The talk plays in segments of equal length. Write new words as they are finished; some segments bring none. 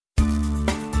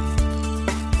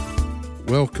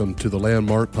Welcome to the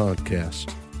Landmark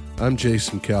Podcast. I'm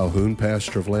Jason Calhoun,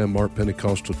 pastor of Landmark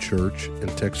Pentecostal Church in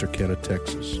Texarkana,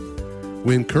 Texas.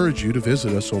 We encourage you to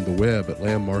visit us on the web at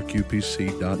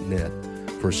landmarkupc.net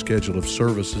for a schedule of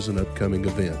services and upcoming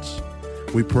events.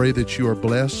 We pray that you are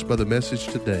blessed by the message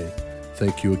today.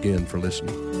 Thank you again for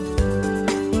listening.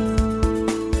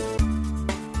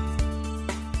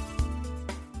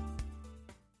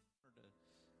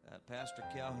 Pastor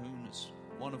Calhoun's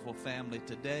wonderful family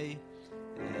today,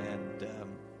 and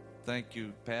thank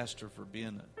you, Pastor, for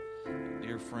being a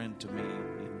dear friend to me,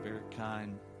 being very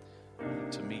kind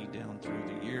to me down through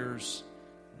the years.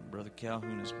 And Brother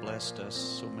Calhoun has blessed us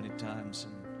so many times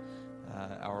in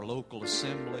our local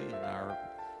assembly and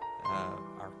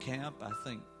our camp. I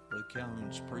think Brother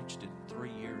Calhoun's preached it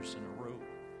 3 years in a row,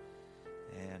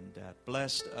 and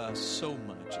blessed us so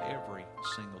much every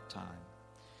single time.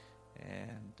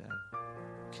 And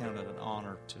count it an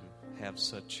honor to have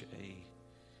such an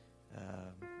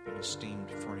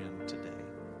esteemed friend today.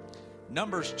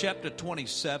 Numbers chapter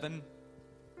 27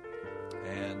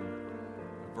 and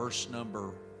verse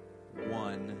number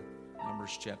 1.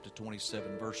 Numbers chapter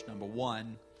 27, verse number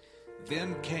 1.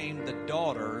 Then came the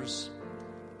daughters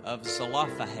of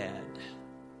Zelophehad,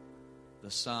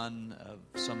 the son of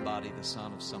somebody, the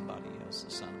son of somebody else,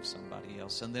 the son of somebody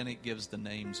else. And then it gives the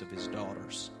names of his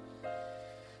daughters.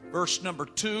 Verse number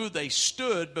 2, they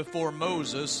stood before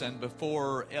Moses and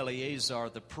before Eleazar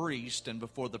the priest and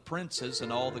before the princes and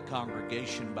all the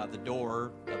congregation by the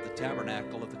door of the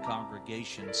tabernacle of the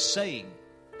congregation, saying,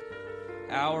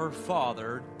 Our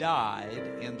father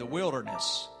died in the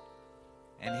wilderness,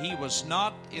 and he was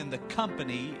not in the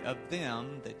company of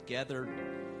them that gathered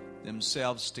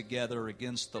themselves together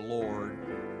against the Lord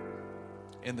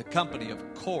in the company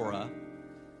of Korah,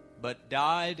 but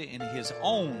died in his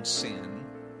own sin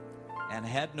and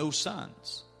had no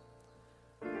sons.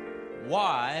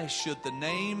 Why should the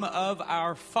name of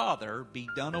our father be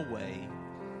done away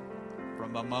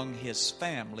from among his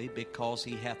family, because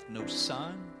he hath no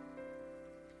son?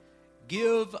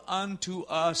 Give unto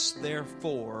us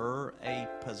therefore a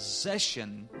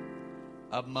possession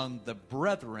among the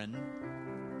brethren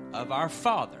of our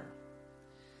father.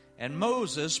 And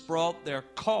Moses brought their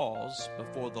cause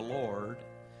before the Lord,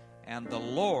 and the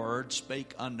Lord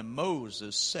spake unto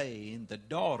Moses, saying, The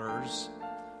daughters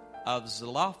of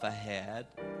Zelophehad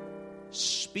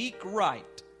speak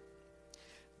right.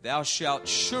 Thou shalt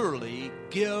surely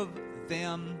give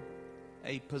them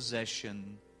a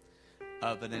possession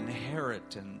of an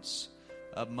inheritance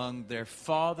among their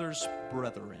father's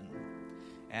brethren,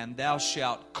 and thou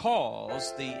shalt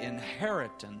cause the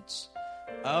inheritance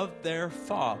of their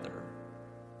father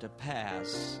to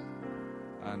pass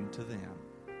unto them.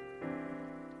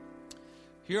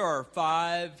 Here are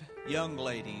 5 young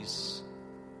ladies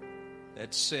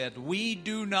that said, we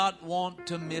do not want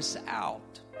to miss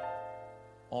out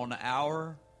on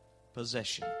our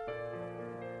possession.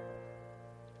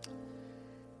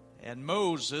 And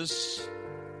Moses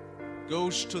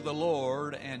goes to the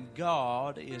Lord, and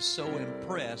God is so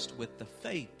impressed with the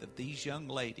faith of these young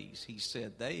ladies. He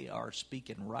said, they are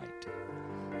speaking right.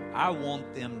 I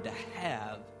want them to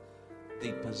have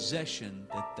the possession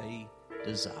that they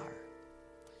desire.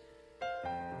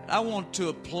 I want to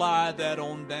apply that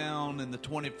on down in the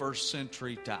 21st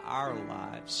century to our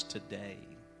lives today.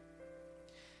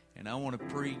 And I want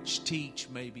to teach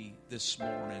maybe this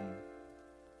morning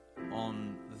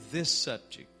on this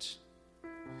subject.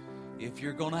 If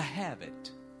you're going to have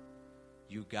it,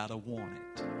 you got to want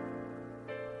it.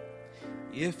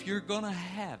 If you're going to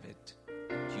have it,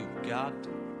 you've got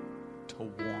to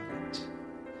want it.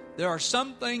 There are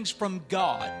some things from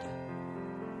God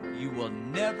you will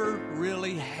never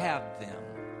really have them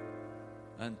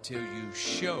until you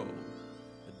show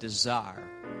a desire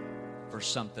for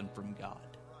something from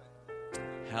God.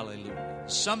 Hallelujah.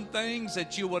 Some things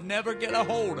that you will never get a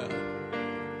hold of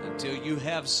until you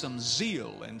have some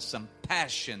zeal and some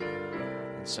passion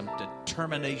and some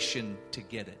determination to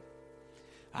get it.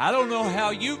 I don't know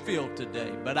how you feel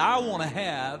today, but I want to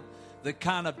have the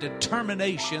kind of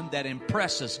determination that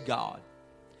impresses God.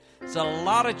 There's a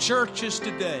lot of churches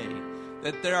today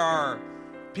that there are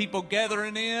people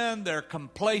gathering in, they're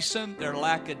complacent, they're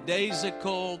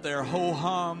lackadaisical, they're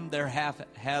ho-hum, they're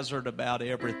haphazard about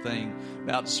everything,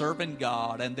 about serving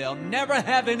God, and they'll never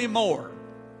have any more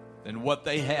than what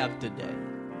they have today.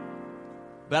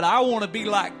 But I want to be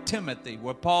like Timothy,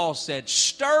 where Paul said,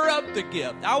 stir up the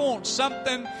gift. I want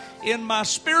something in my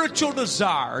spiritual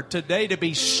desire today to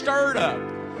be stirred up.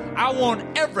 I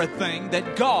want everything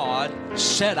that God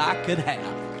said I could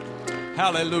have.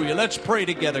 Hallelujah. Let's pray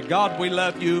together. God, we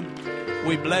love you.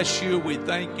 We bless you. We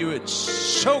thank you. It's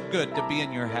so good to be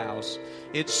in your house.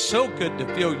 It's so good to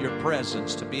feel your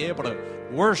presence, to be able to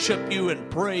worship you and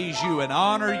praise you and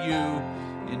honor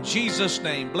you. In Jesus'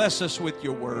 name, bless us with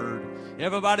your word.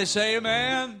 Everybody say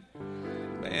amen.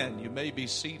 Man, you may be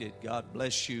seated. God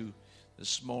bless you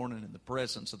this morning in the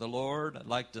presence of the Lord. I'd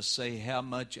like to say how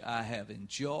much I have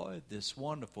enjoyed this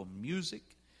wonderful music,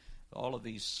 all of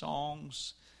these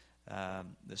songs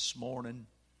this morning.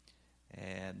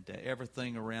 And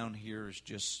everything around here is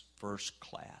just first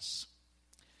class.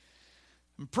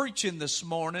 I'm preaching this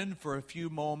morning for a few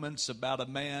moments about a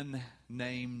man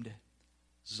named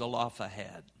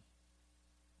Zelophehad.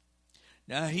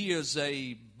 Now, he is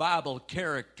a Bible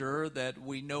character that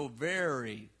we know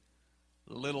very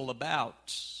little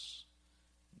about.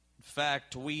 In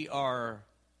fact, we are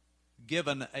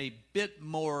given a bit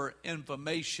more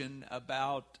information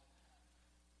about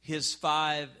his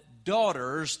 5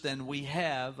 daughters than we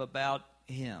have about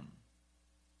him.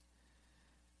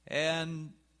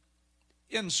 And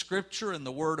in Scripture, in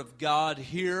the Word of God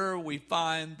here, we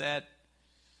find that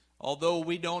although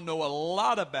we don't know a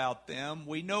lot about them,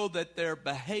 we know that their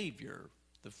behavior,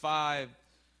 the 5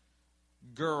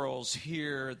 girls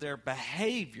here, their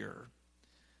behavior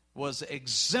was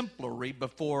exemplary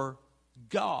before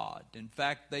God. In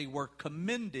fact, they were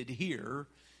commended here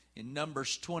in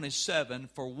Numbers 27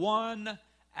 for one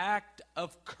act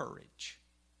of courage.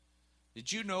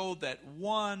 Did you know that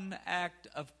one act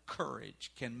of courage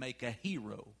can make a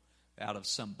hero out of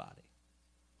somebody?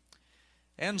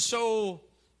 And so,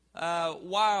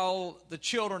 while the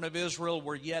children of Israel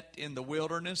were yet in the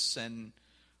wilderness and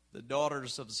the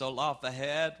daughters of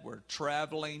Zelophehad were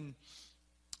traveling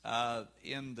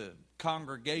in the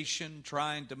congregation,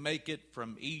 trying to make it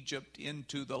from Egypt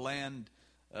into the land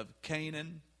of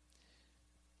Canaan,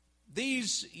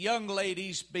 these young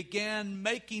ladies began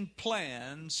making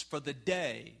plans for the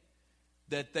day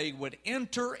that they would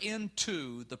enter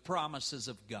into the promises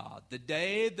of God, the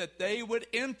day that they would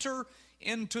enter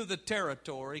into the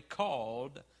territory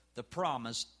called the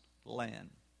Promised Land.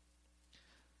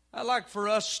 I'd like for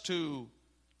us to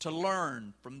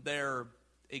learn from their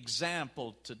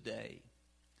example today.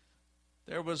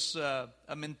 There was a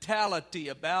mentality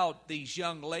about these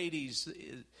young ladies,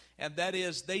 and that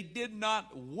is they did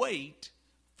not wait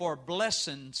for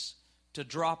blessings to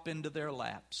drop into their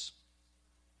laps.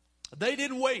 They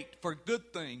didn't wait for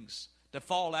good things to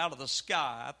fall out of the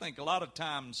sky. I think a lot of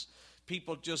times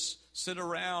people just sit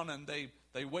around and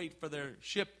they wait for their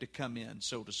ship to come in,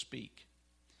 so to speak.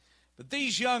 But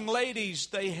these young ladies,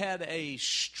 they had a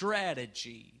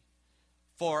strategy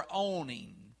for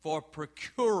owning, for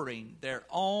procuring their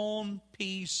own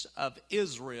piece of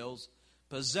Israel's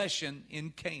possession in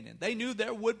Canaan. They knew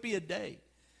there would be a day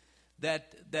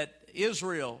that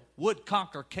Israel would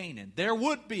conquer Canaan. There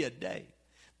would be a day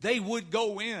they would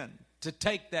go in to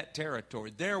take that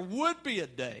territory. There would be a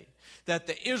day that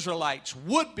the Israelites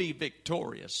would be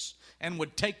victorious and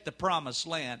would take the promised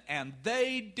land. And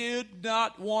they did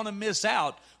not want to miss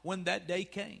out when that day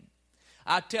came.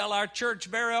 I tell our church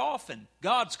very often,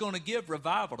 God's going to give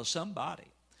revival to somebody.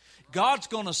 God's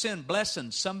going to send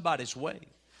blessings somebody's way.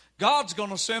 God's going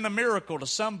to send a miracle to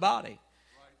somebody.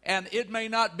 And it may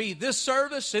not be this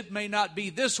service, it may not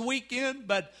be this weekend,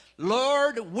 but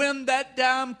Lord, when that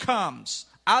time comes,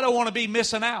 I don't want to be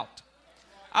missing out.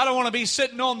 I don't want to be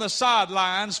sitting on the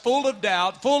sidelines full of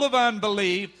doubt, full of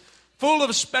unbelief, full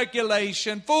of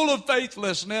speculation, full of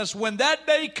faithlessness. When that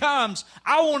day comes,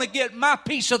 I want to get my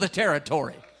piece of the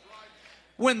territory.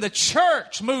 When the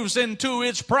church moves into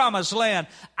its promised land,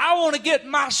 I want to get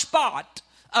my spot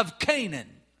of Canaan.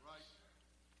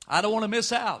 I don't want to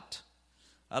miss out.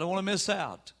 I don't want to miss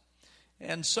out.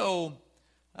 And so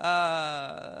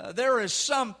there is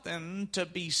something to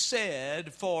be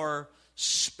said for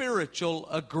spiritual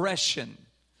aggression.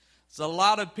 There's a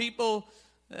lot of people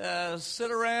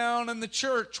sit around in the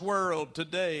church world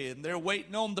today, and they're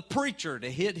waiting on the preacher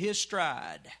to hit his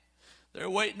stride. They're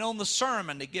waiting on the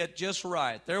sermon to get just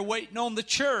right. They're waiting on the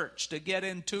church to get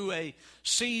into a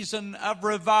season of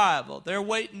revival. They're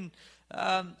waiting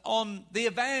on the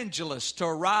evangelist to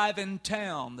arrive in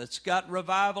town that's got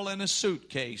revival in a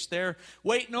suitcase. They're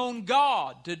waiting on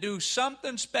God to do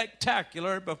something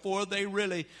spectacular before they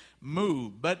really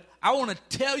move. But I want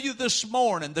to tell you this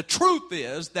morning, the truth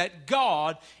is that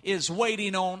God is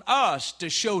waiting on us to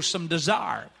show some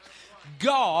desire.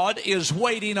 God is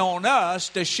waiting on us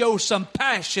to show some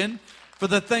passion for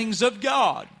the things of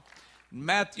God. In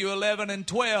Matthew 11 and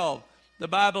 12, the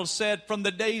Bible said, from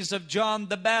the days of John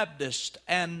the Baptist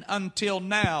and until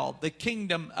now, the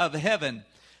kingdom of heaven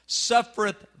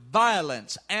suffereth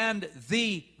violence, and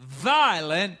the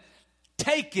violent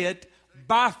take it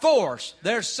by force.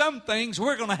 There's some things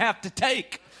we're going to have to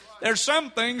take. There's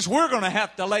some things we're going to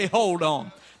have to lay hold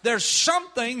on. There's some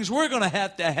things we're going to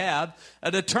have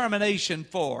a determination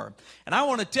for. And I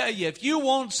want to tell you, if you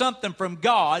want something from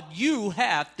God, you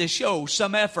have to show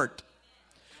some effort.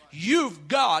 You've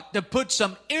got to put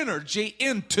some energy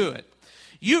into it.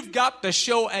 You've got to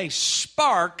show a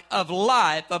spark of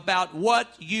life about what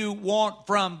you want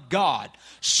from God.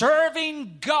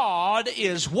 Serving God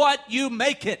is what you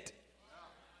make it.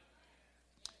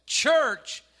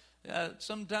 Church,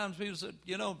 sometimes people say,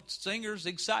 singers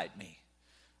excite me.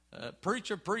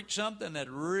 Preacher preach something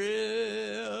that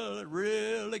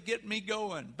really get me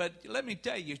going. But let me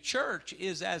tell you, church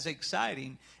is as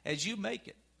exciting as you make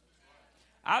it.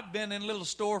 I've been in little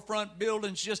storefront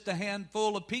buildings, just a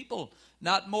handful of people,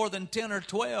 not more than 10 or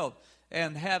 12,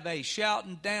 and have a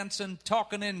shouting, dancing,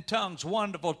 talking in tongues,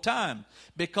 wonderful time.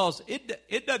 Because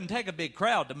it doesn't take a big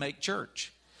crowd to make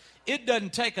church. It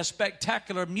doesn't take a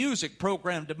spectacular music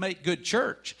program to make good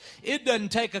church. It doesn't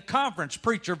take a conference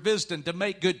preacher visiting to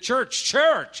make good church.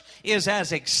 Church is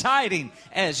as exciting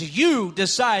as you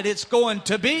decide it's going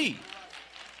to be.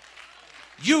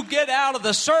 You get out of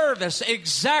the service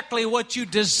exactly what you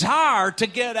desire to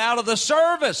get out of the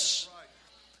service.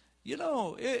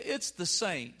 It's the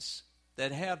saints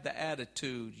that have the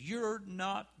attitude, you're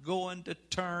not going to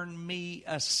turn me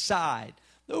aside.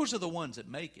 Those are the ones that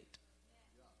make it.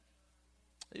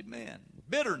 Amen.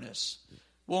 Bitterness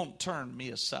won't turn me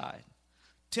aside.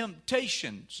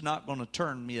 Temptation's not going to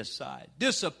turn me aside.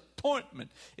 Disappointment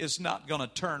is not going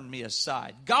to turn me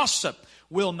aside. Gossip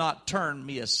will not turn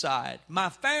me aside. My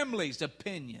family's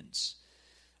opinions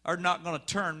are not going to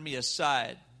turn me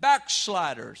aside.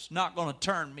 Backsliders not going to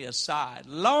turn me aside.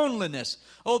 Loneliness.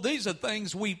 Oh, these are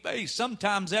things we face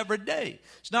sometimes every day.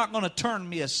 It's not going to turn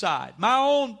me aside. My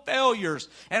own failures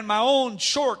and my own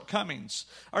shortcomings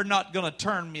are not going to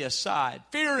turn me aside.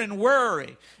 Fear and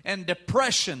worry and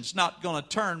depression's not going to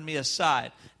turn me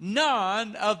aside.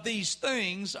 None of these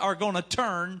things are going to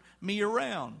turn me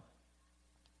around.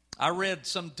 I read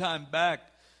some time back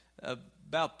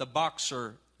about the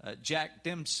boxer Jack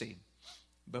Dempsey.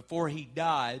 Before he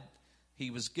died, he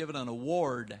was given an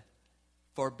award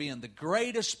for being the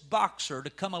greatest boxer to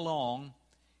come along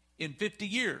in 50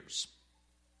 years.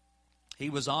 He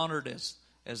was honored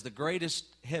as the greatest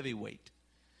heavyweight.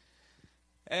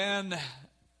 And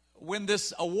when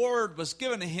this award was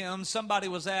given to him, somebody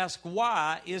was asked,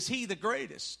 why is he the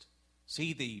greatest? Is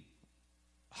he the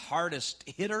hardest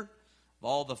hitter of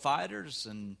all the fighters?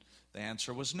 And the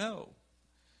answer was no.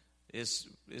 Is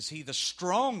he the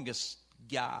strongest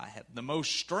guy, have the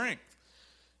most strength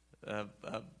of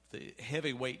the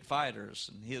heavyweight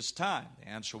fighters in his time? The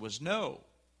answer was no.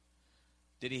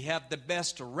 Did he have the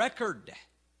best record?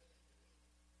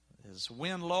 His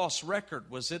win-loss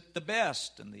record, was it the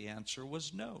best? And the answer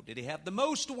was no. Did he have the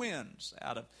most wins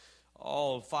out of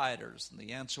all fighters? And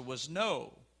the answer was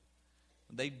no.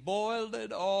 They boiled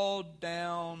it all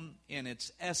down in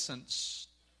its essence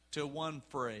to one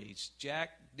phrase: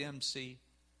 Jack Dempsey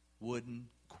wouldn't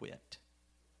quit.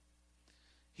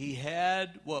 He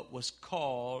had what was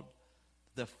called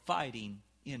the fighting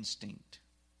instinct.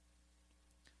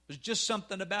 There's just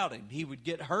something about him. He would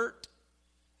get hurt,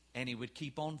 and he would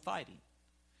keep on fighting.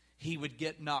 He would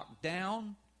get knocked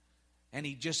down, and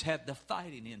he just had the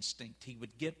fighting instinct. He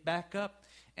would get back up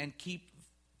and keep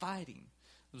fighting.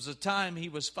 There was a time he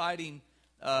was fighting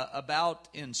about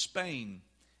in Spain,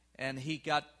 and he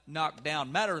got knocked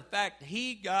down. Matter of fact,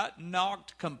 he got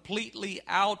knocked completely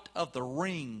out of the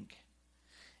ring.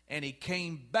 And he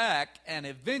came back, and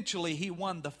eventually he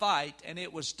won the fight, and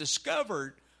it was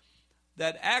discovered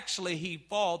that actually he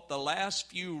fought the last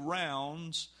few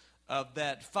rounds of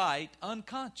that fight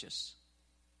unconscious.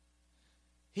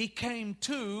 He came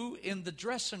to in the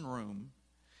dressing room,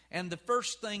 and the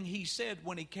first thing he said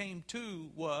when he came to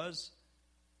was,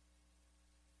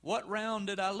 "What round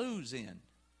did I lose in?"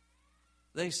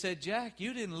 They said, "Jack,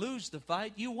 you didn't lose the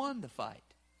fight, you won the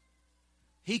fight."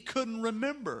 He couldn't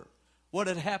remember what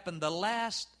had happened the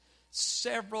last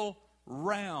several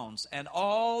rounds. And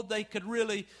all they could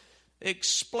really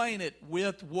explain it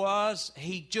with was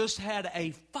he just had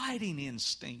a fighting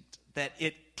instinct that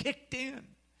it kicked in.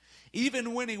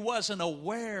 Even when he wasn't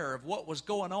aware of what was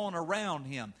going on around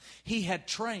him, he had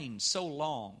trained so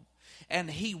long.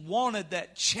 And he wanted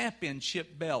that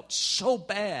championship belt so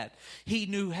bad. He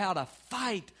knew how to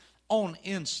fight on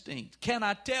instinct. Can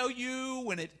I tell you,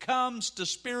 when it comes to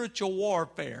spiritual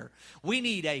warfare, we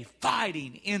need a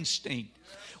fighting instinct.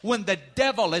 When the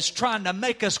devil is trying to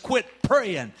make us quit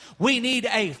praying, we need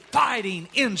a fighting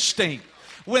instinct.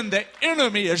 when the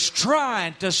enemy is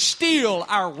trying to steal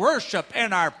our worship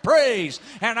and our praise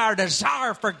and our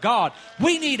desire for God.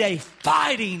 We need a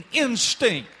fighting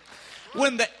instinct.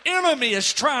 When the enemy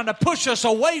is trying to push us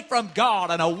away from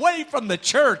God and away from the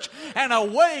church and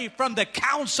away from the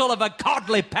counsel of a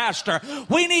godly pastor,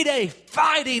 we need a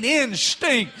fighting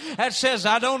instinct that says,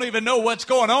 I don't even know what's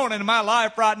going on in my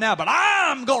life right now, but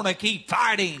I'm going to keep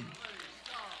fighting.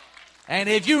 And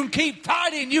if you can keep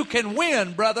fighting, you can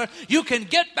win, brother. You can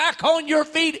get back on your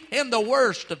feet in the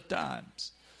worst of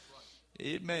times.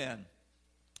 Amen.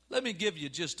 Let me give you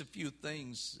just a few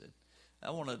things that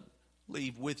I want to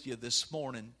leave with you this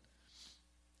morning,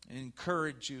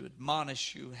 encourage you,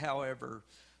 admonish you, however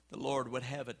the Lord would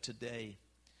have it today.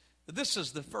 This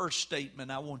is the first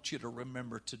statement I want you to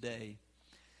remember today,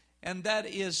 and that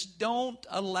is, don't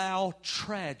allow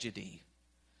tragedy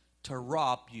to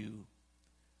rob you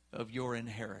of your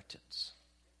inheritance.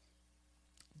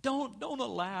 Don't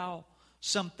allow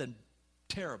something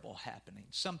terrible happening,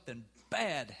 something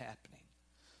bad happening,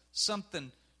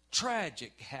 something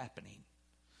tragic happening.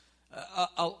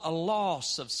 A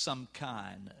loss of some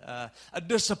kind, a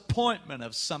disappointment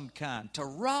of some kind, to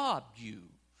rob you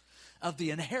of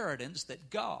the inheritance that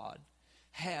God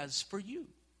has for you.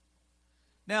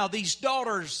 Now, these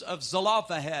daughters of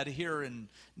Zelophehad here in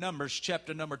Numbers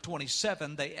chapter number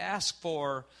 27, they asked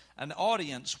for an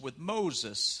audience with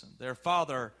Moses. Their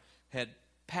father had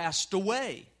passed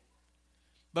away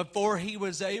before he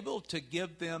was able to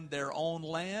give them their own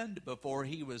land, before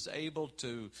he was able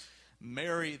to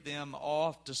marry them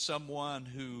off to someone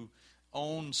who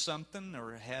owned something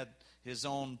or had his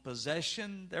own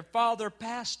possession. Their father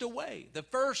passed away. The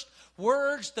first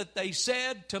words that they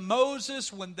said to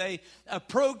Moses when they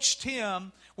approached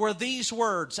him were these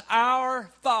words, "Our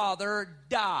father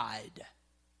died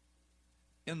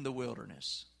in the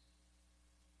wilderness."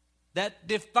 That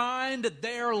defined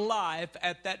their life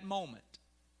at that moment.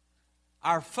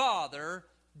 Our father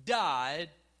died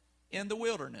in the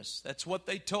wilderness. That's what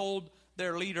they told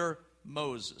their leader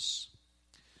Moses.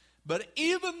 But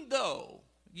even though,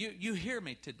 you hear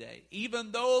me today,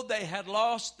 even though they had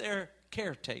lost their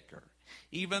caretaker,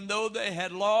 even though they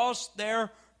had lost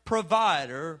their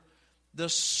provider, the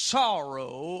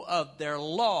sorrow of their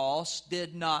loss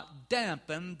did not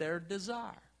dampen their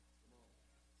desire.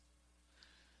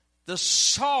 The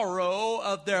sorrow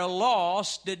of their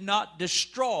loss did not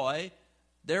destroy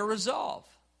their resolve.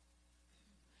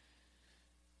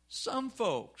 Some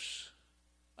folks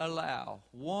allow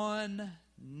one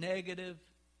negative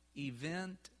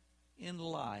event in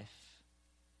life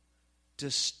to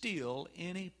steal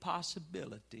any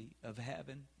possibility of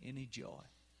having any joy.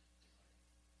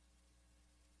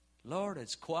 Lord,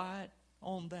 it's quiet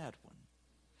on that one.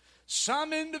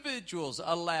 Some individuals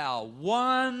allow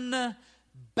one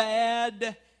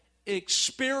bad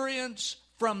experience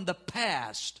from the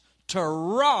past to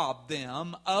rob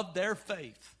them of their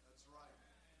faith.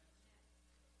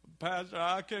 Pastor,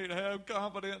 I can't have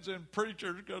confidence in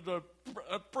preachers because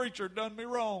a preacher done me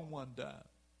wrong one time.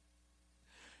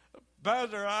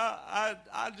 Pastor,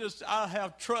 I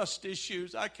have trust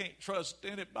issues. I can't trust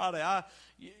anybody.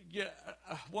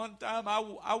 One time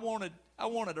I wanted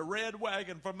a red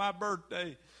wagon for my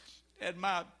birthday, and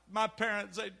my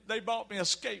parents they bought me a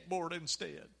skateboard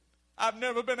instead. I've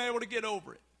never been able to get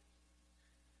over it.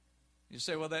 You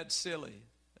say, well, that's silly.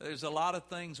 There's a lot of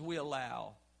things we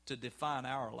allow to define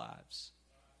our lives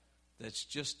that's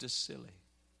just as silly.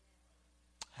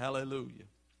 Hallelujah.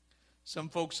 Some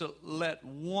folks let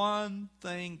one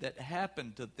thing that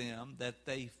happened to them that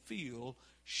they feel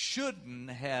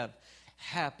shouldn't have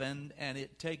happened, and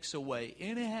it takes away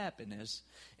any happiness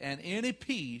and any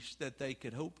peace that they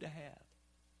could hope to have.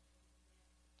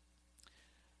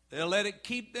 They'll let it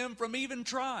keep them from even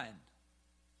trying.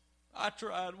 I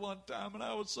tried one time and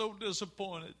I was so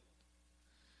disappointed.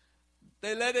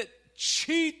 They let it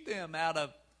cheat them out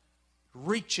of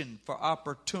reaching for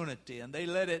opportunity, and they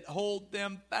let it hold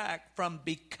them back from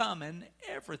becoming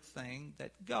everything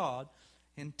that God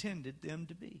intended them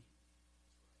to be.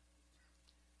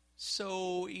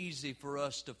 So easy for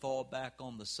us to fall back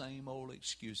on the same old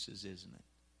excuses, isn't it?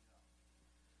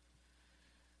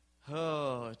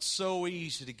 Oh, it's so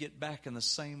easy to get back in the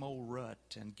same old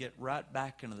rut and get right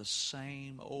back into the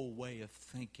same old way of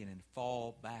thinking and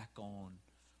fall back on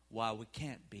why we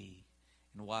can't be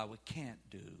and why we can't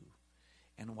do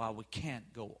and why we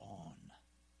can't go on.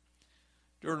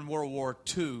 During World War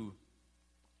II,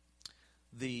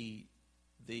 the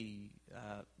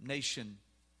nation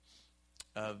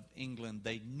of England,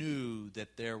 they knew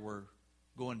that there were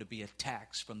going to be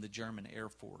attacks from the German Air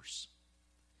Force.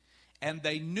 And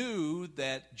they knew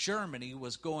that Germany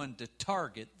was going to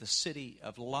target the city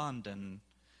of London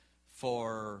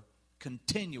for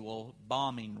continual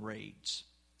bombing raids.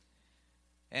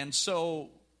 And so,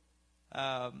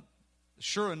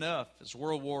 sure enough, as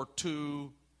World War II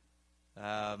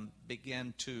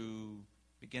began to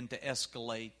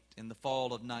escalate in the fall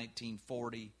of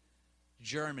 1940,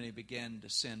 Germany began to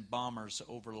send bombers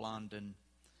over London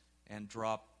and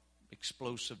drop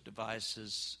explosive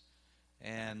devices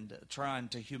and trying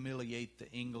to humiliate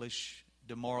the English,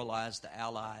 demoralize the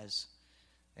Allies,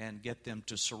 and get them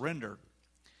to surrender.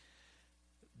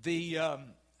 The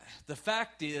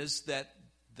fact is that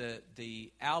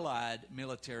the Allied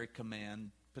military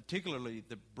command, particularly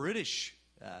the British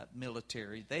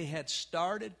military, they had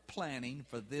started planning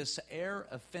for this air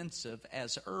offensive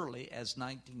as early as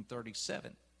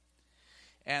 1937.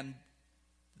 And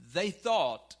they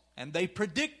thought, and they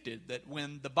predicted, that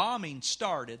when the bombing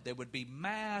started, there would be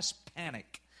mass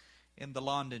panic in the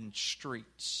London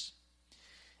streets.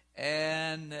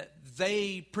 And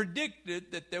they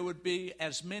predicted that there would be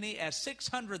as many as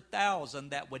 600,000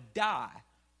 that would die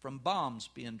from bombs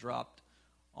being dropped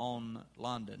on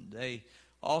London. They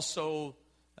also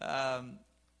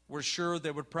were sure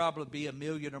there would probably be 1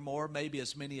 million or more, maybe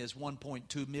as many as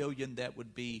 1.2 million that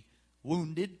would be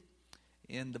wounded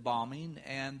in the bombing,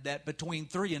 and that between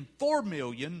 3 and 4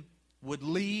 million would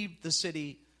leave the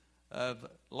city of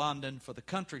London for the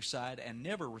countryside and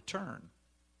never return.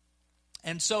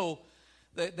 And so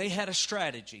they had a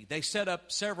strategy. They set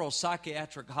up several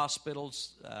psychiatric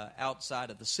hospitals outside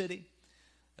of the city,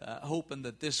 hoping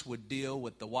that this would deal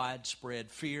with the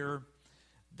widespread fear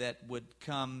that would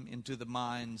come into the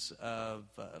minds of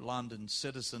London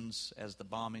citizens as the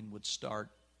bombing would start.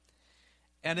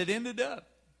 And it ended up,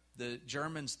 the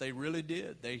Germans, they really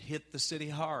did. They hit the city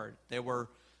hard. There were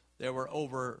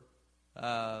over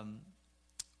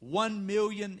 1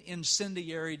 million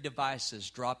incendiary devices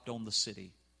dropped on the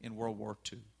city in World War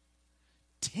II.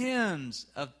 Tens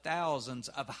of thousands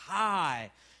of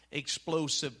high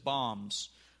explosive bombs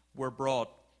were brought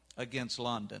against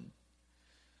London.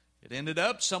 It ended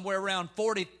up somewhere around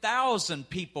 40,000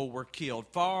 people were killed,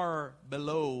 far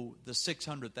below the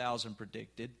 600,000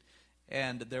 predicted,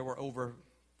 and there were over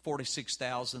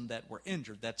 46,000 that were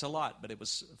injured. That's a lot, but it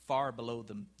was far below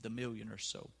the million or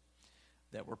so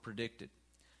that were predicted.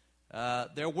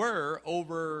 There were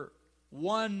over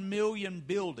 1 million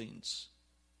buildings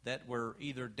that were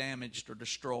either damaged or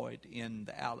destroyed in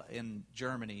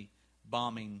Germany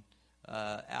bombing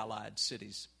Allied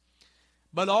cities.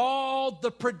 But all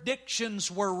the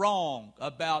predictions were wrong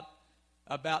about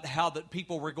how that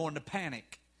people were going to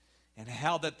panic, and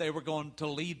how that they were going to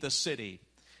leave the city,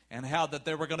 and how that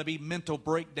there were going to be mental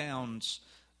breakdowns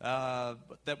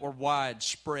that were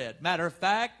widespread. Matter of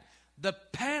fact, the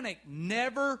panic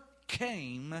never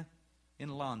came in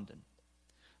London.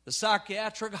 The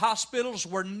psychiatric hospitals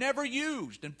were never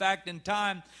used. In fact, in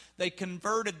time, they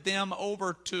converted them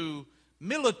over to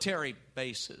military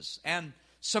bases. And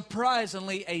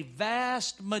surprisingly, a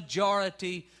vast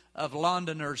majority of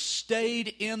Londoners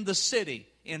stayed in the city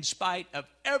in spite of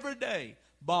everyday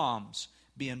bombs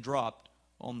being dropped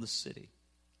on the city.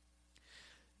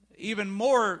 Even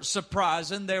more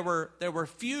surprising, there were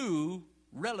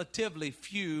relatively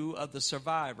few of the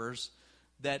survivors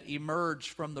that emerged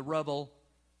from the rubble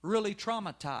really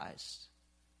traumatized.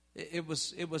 It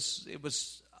was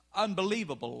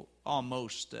unbelievable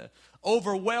almost.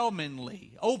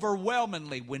 Overwhelmingly,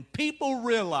 when people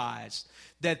realized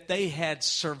that they had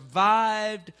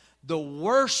survived the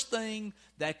worst thing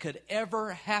that could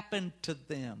ever happen to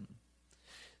them,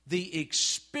 the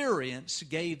experience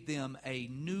gave them a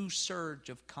new surge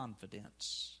of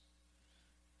confidence.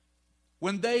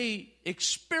 When they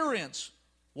experienced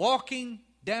walking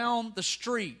down the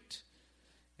street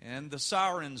and the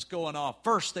sirens going off,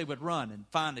 first they would run and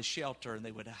find a shelter and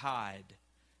they would hide.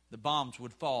 The bombs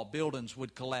would fall, buildings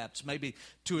would collapse, maybe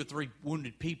 2 or 3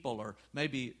 wounded people, or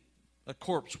maybe a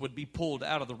corpse would be pulled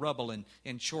out of the rubble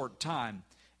in short time.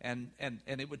 And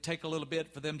it would take a little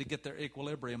bit for them to get their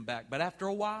equilibrium back. But after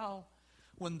a while,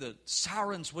 when the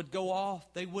sirens would go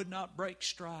off, they would not break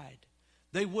stride.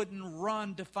 They wouldn't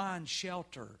run to find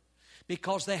shelter,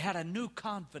 because they had a new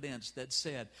confidence that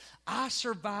said, I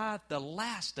survived the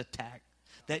last attack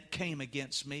that came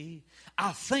against me.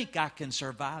 I think I can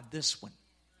survive this one.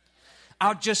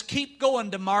 I'll just keep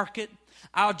going to market.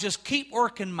 I'll just keep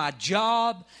working my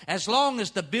job. As long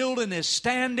as the building is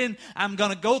standing, I'm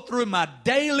going to go through my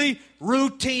daily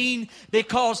routine,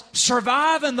 because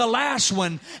surviving the last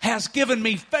one has given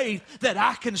me faith that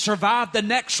I can survive the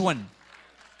next one.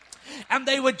 and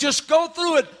they would just go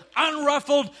through it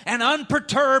unruffled and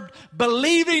unperturbed,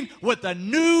 believing with a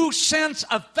new sense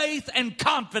of faith and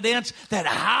confidence that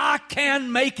I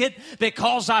can make it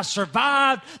because I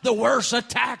survived the worst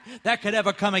attack that could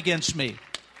ever come against me.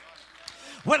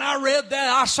 When I read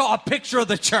that, I saw a picture of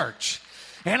the church.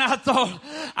 And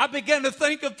I began to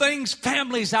think of things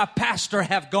families I pastor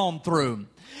have gone through.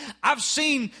 I've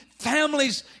seen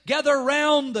families gather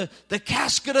around the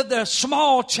casket of their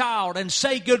small child and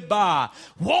say goodbye.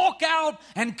 Walk out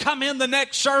and come in the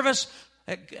next service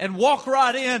and walk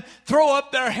right in, throw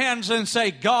up their hands and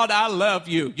say, God, I love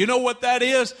you. You know what that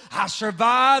is? I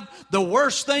survived the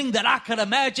worst thing that I could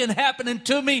imagine happening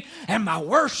to me, and my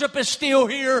worship is still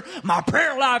here. My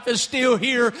prayer life is still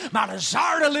here. My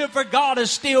desire to live for God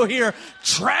is still here.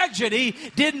 Tragedy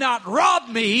did not rob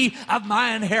me of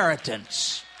my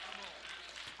inheritance.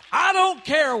 I don't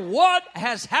care what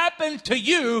has happened to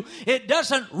you. It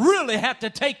doesn't really have to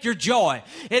take your joy.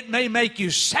 It may make you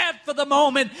sad for the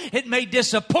moment. It may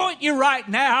disappoint you right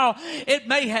now. It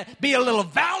may be a little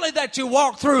valley that you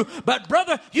walk through. But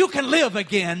brother, you can live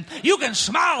again. You can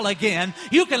smile again.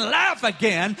 You can laugh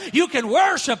again. You can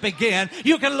worship again.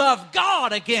 You can love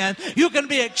God again. You can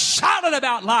be excited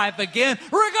about life again,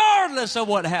 regardless of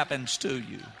what happens to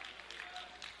you.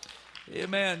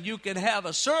 Amen. You can have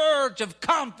a surge of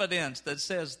confidence that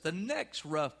says the next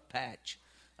rough patch,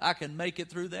 I can make it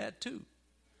through that too.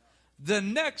 The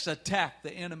next attack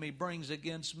the enemy brings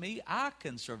against me, I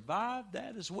can survive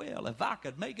that as well if I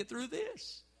could make it through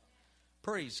this.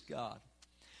 Praise God.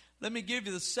 Let me give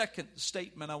you the second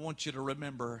statement I want you to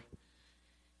remember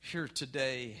here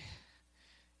today.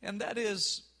 And that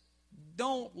is,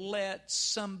 don't let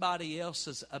somebody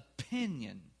else's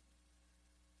opinion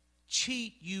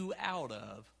cheat you out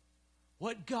of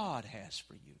what God has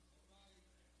for you.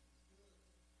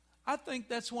 I think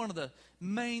that's one of the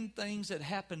main things that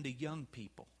happen to young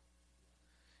people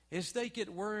is they get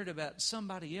worried about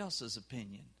somebody else's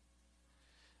opinion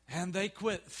and they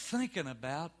quit thinking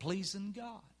about pleasing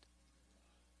God.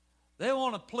 They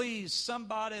want to please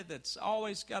somebody that's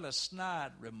always got a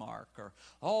snide remark or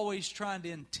always trying to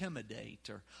intimidate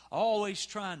or always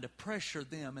trying to pressure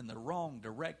them in the wrong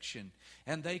direction.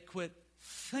 And they quit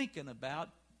thinking about,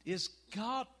 is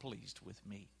God pleased with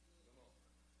me?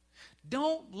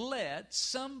 Don't let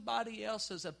somebody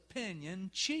else's opinion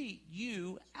cheat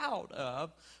you out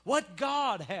of what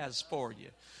God has for you.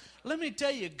 Let me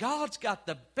tell you, God's got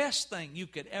the best thing you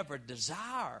could ever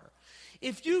desire.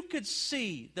 If you could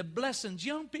see the blessings,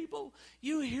 young people,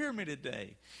 you hear me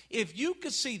today. If you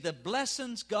could see the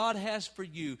blessings God has for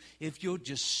you, if you'll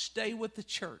just stay with the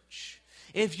church,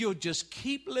 if you'll just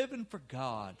keep living for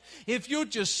God, if you'll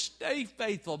just stay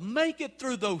faithful, make it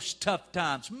through those tough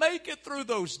times, make it through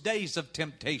those days of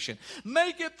temptation,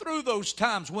 make it through those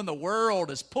times when the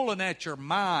world is pulling at your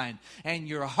mind and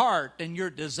your heart and your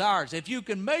desires. If you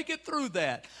can make it through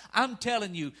that, I'm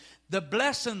telling you, the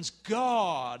blessings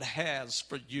God has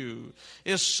for you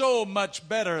is so much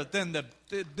better than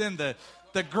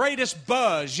the greatest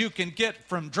buzz you can get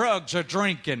from drugs or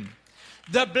drinking.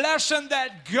 The blessing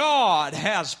that God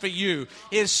has for you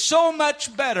is so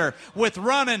much better with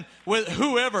running with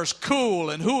whoever's cool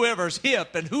and whoever's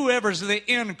hip and whoever's the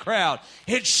in crowd.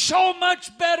 It's so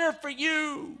much better for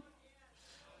you.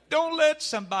 Don't let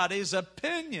somebody's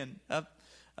opinion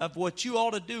of what you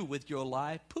ought to do with your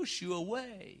life push you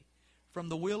away from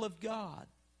the will of God.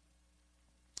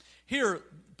 Here,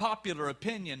 popular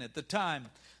opinion at the time,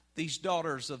 these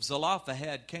daughters of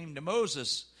Zelophehad came to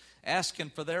Moses asking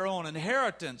for their own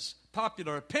inheritance.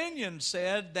 Popular opinion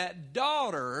said that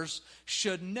daughters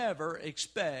should never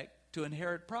expect to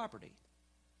inherit property.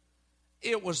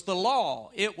 It was the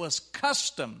law, it was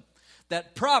custom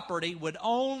that property would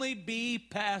only be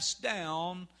passed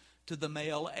down to the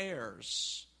male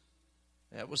heirs.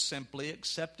 That was simply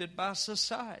accepted by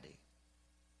society.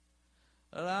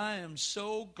 But I am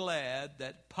so glad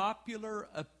that popular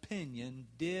opinion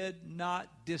did not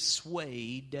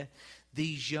dissuade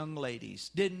these young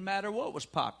ladies. Didn't matter what was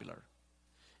popular.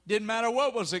 Didn't matter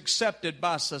what was accepted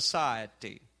by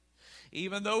society.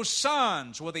 Even though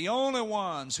sons were the only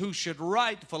ones who should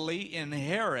rightfully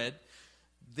inherit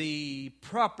the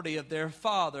property of their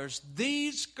fathers,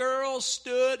 these girls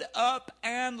stood up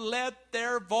and let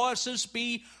their voices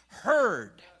be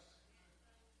heard.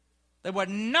 They were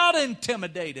not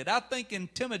intimidated. I think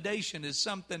intimidation is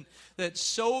something that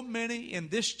so many in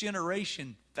this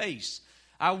generation face.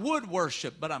 I would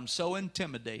worship, but I'm so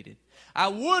intimidated. I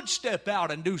would step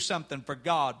out and do something for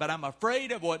God, but I'm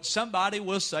afraid of what somebody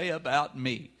will say about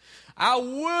me. I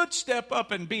would step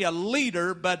up and be a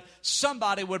leader, but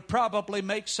somebody would probably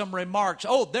make some remarks.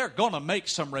 Oh, they're going to make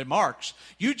some remarks.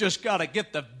 You just got to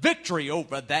get the victory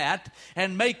over that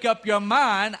and make up your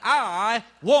mind, I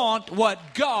want what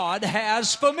God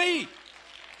has for me.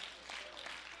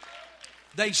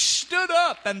 They stood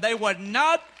up and they were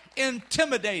not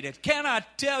intimidated. Can I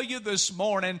tell you this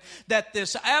morning that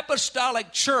this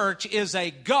apostolic church is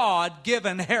a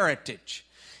God-given heritage?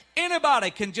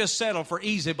 Anybody can just settle for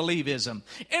easy believism.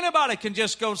 Anybody can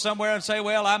just go somewhere and say,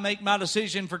 well, I make my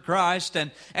decision for Christ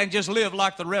and just live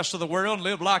like the rest of the world and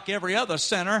live like every other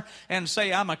sinner and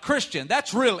say I'm a Christian.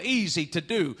 That's real easy to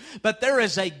do. But there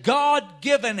is a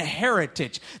God-given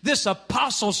heritage. This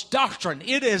apostles' doctrine,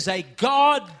 it is a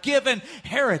God-given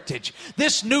heritage.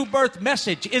 This new birth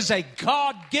message is a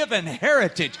God-given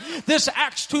heritage. This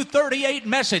Acts 2:38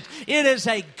 message, it is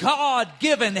a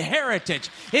God-given heritage.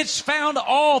 It's found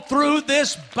all through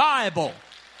this Bible.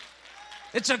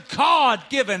 It's a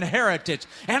God-given heritage.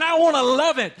 And I want to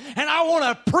love it. And I want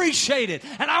to appreciate it.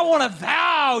 And I want to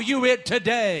value it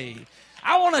today.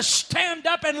 I want to stand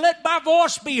up and let my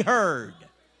voice be heard.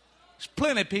 There's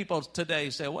plenty of people today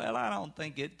say, well, I don't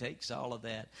think it takes all of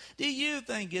that. Do you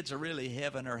think it's a really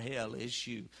heaven or hell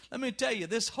issue? Let me tell you,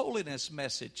 this holiness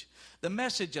message, the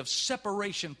message of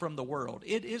separation from the world,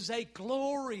 it is a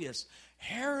glorious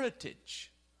heritage.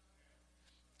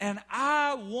 And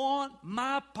I want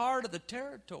my part of the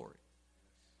territory.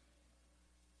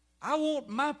 I want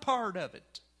my part of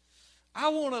it. I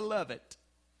want to love it.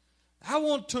 I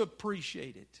want to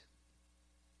appreciate it.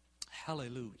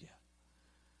 Hallelujah.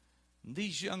 And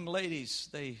these young ladies,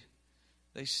 they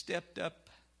stepped up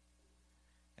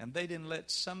and they didn't let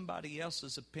somebody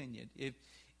else's opinion.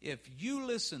 If you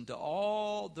listen to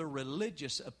all the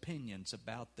religious opinions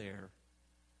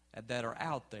that are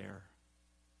out there,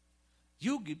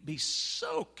 you'll be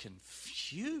so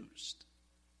confused.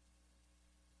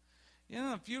 You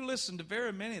know, if you listen to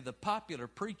very many of the popular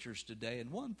preachers today, and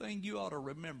one thing you ought to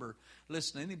remember,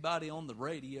 listen to anybody on the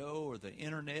radio or the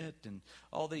internet and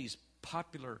all these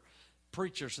popular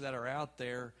preachers that are out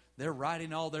there, they're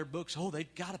writing all their books. Oh,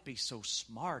 they've got to be so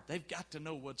smart. They've got to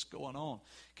know what's going on.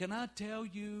 Can I tell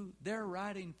you, they're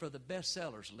writing for the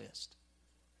bestsellers list.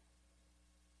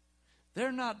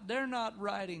 They're not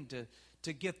writing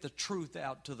to get the truth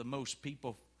out to the most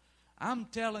people. I'm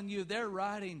telling you, they're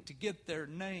writing to get their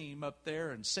name up there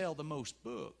and sell the most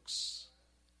books.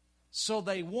 So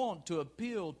they want to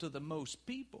appeal to the most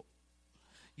people.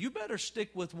 You better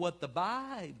stick with what the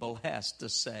Bible has to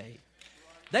say.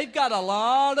 They've got a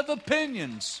lot of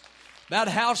opinions about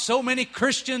how so many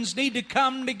Christians need to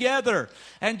come together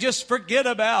and just forget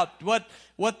about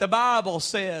what the Bible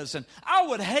says. And I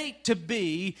would hate to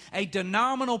be a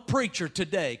denominational preacher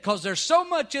today because there's so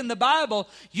much in the Bible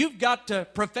you've got to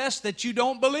profess that you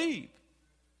don't believe.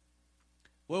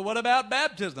 Well, what about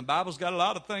baptism? The Bible's got a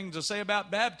lot of things to say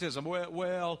about baptism.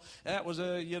 Well, that was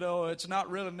it's not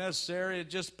really necessary.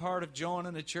 It's just part of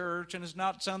joining the church, and it's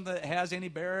not something that has any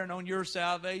bearing on your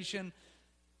salvation.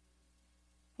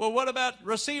 Well, what about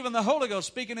receiving the Holy Ghost,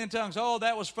 speaking in tongues? Oh,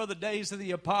 that was for the days of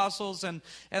the apostles, and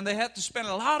they have to spend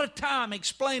a lot of time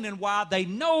explaining why they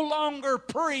no longer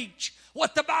preach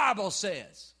what the Bible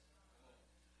says.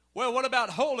 Well, what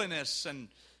about holiness and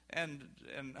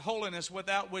holiness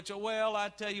without which, well, I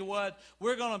tell you what,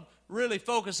 we're going to really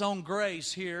focus on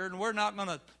grace here, and we're not going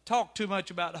to talk too much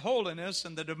about holiness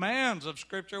and the demands of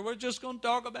Scripture. We're just going to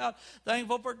talk about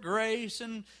thankful for grace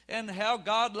and how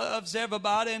God loves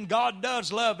everybody, and God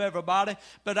does love everybody.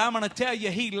 But I'm going to tell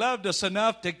you, He loved us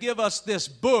enough to give us this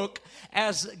book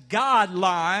as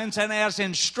guidelines and as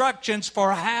instructions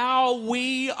for how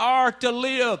we are to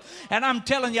live. And I'm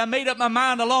telling you, I made up my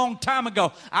mind a long time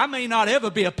ago. I may not ever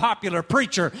be a popular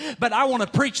preacher, but I want to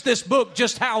preach this book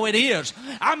just how it is.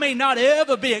 I may not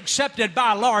ever be accepted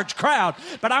by a large crowd,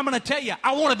 but I'm going to tell you,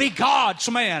 I want to be God's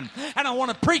man, and I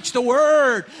want to preach the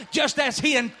Word just as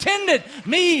He intended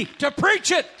me to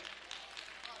preach it.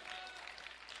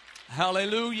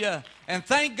 Hallelujah. And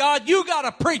thank God you got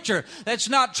a preacher that's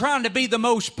not trying to be the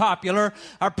most popular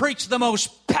or preach the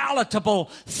most palatable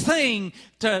thing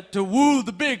to woo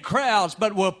the big crowds,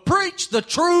 but will preach the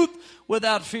truth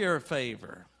without fear or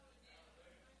favor.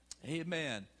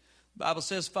 Amen. The Bible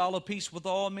says, follow peace with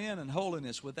all men and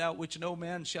holiness, without which no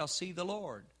man shall see the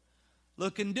Lord.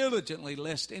 Looking diligently,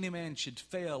 lest any man should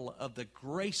fail of the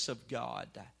grace of God.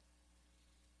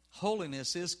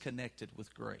 Holiness is connected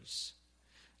with grace.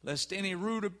 Lest any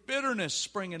root of bitterness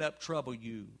springing up trouble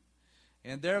you,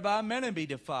 and thereby many be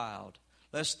defiled.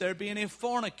 lest there be any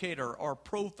fornicator or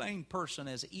profane person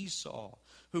as Esau,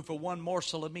 who for one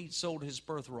morsel of meat sold his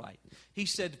birthright. He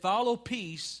said, follow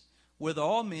peace with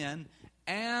all men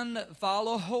and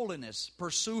follow holiness.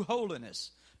 Pursue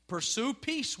holiness. Pursue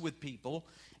peace with people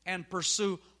and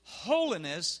pursue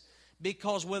holiness,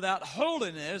 because without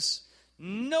holiness,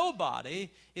 nobody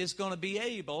is going to be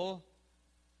able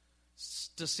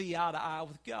to see eye to eye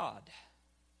with God.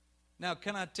 Now,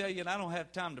 can I tell you, and I don't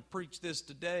have time to preach this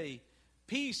today,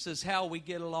 peace is how we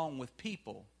get along with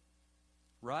people,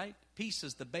 right? Peace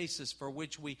is the basis for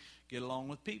which we get along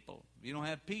with people. If you don't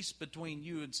have peace between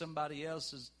you and somebody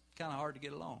else, it's kind of hard to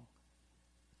get along.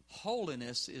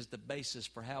 Holiness is the basis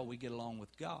for how we get along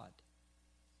with God.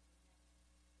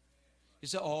 You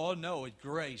say, oh, no, it's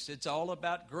grace. It's all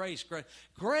about grace.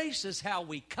 Grace is how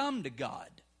we come to God.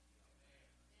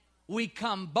 We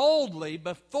come boldly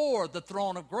before the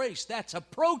throne of grace. That's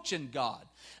approaching God.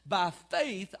 By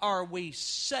faith are we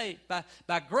saved.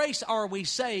 By grace are we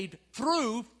saved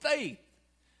through faith.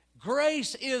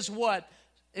 Grace is what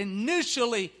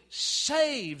initially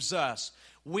saves us.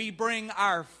 We bring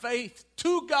our faith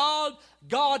to God.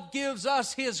 God gives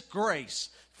us His grace.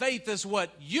 Faith is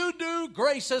what you do.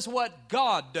 Grace is what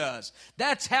God does.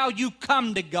 That's how you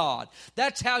come to God.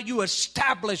 That's how you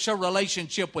establish a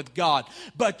relationship with God.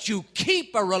 But you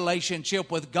keep a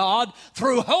relationship with God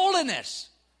through holiness.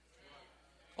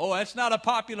 Oh, that's not a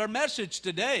popular message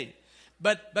today.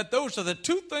 But those are the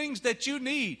two things that you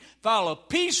need. Follow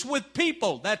peace with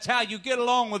people. That's how you get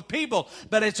along with people.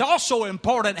 But it's also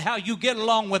important how you get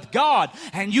along with God.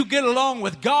 And you get along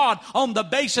with God on the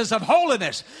basis of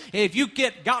holiness. If you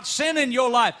got sin in your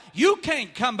life, you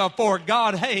can't come before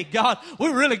God. Hey, God, we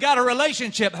really got a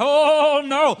relationship. Oh,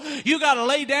 no. You got to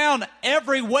lay down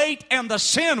every weight and the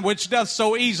sin which doth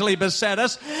so easily beset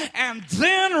us. And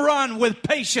then run with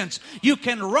patience. You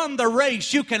can run the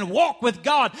race. You can walk with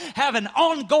God. Have an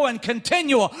ongoing,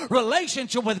 continual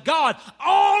relationship with God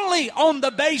only on the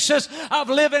basis of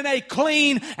living a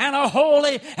clean and a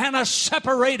holy and a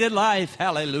separated life.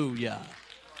 Hallelujah.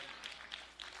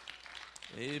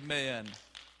 Amen.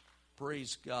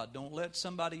 Praise God. Don't let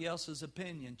somebody else's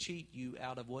opinion cheat you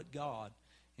out of what God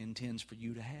intends for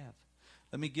you to have.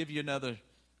 Let me give you another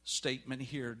statement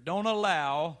here. Don't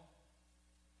allow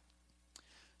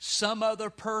some other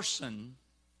person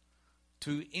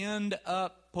to end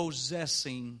up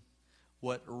possessing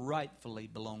what rightfully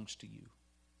belongs to you.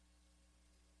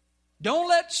 Don't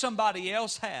let somebody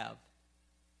else have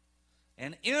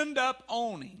and end up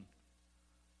owning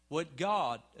what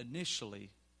God initially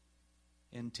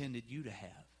intended you to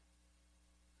have.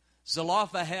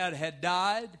 Zelophehad had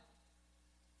died,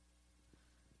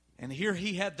 and here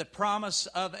he had the promise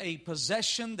of a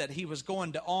possession that he was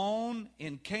going to own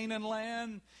in Canaan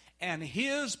land. And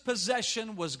his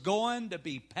possession was going to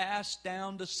be passed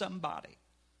down to somebody.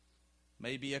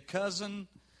 Maybe a cousin,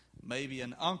 maybe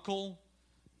an uncle,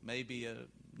 maybe a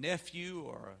nephew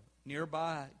or a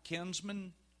nearby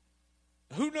kinsman.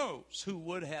 Who knows who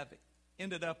would have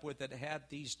ended up with it had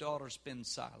these daughters been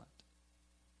silent.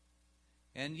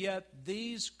 And yet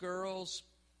these girls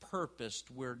purposed,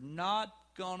 we're not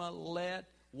going to let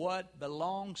what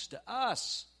belongs to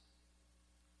us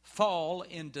fall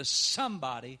into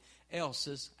somebody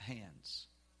else's hands.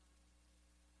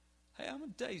 Hey, I'm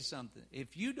going to tell you something.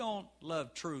 If you don't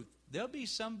love truth, there'll be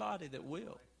somebody that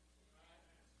will.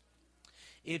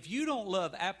 If you don't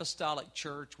love apostolic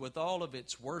church with all of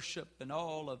its worship and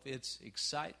all of its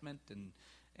excitement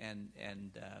and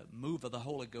move of the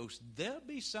Holy Ghost, there'll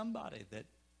be somebody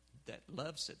that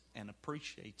loves it and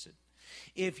appreciates it.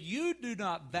 If you do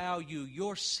not value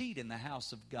your seat in the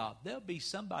house of God, there'll be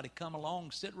somebody come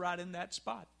along, sit right in that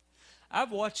spot.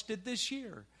 I've watched it this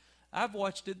year.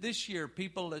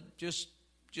 People that just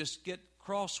get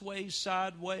crossways,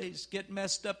 sideways, get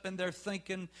messed up in their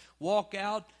thinking, walk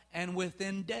out, and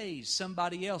within days,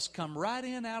 somebody else come right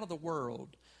in out of the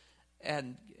world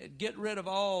and get rid of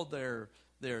all their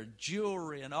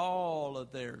jewelry and all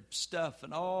of their stuff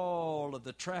and all of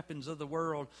the trappings of the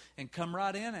world and come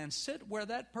right in and sit where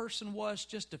that person was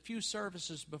just a few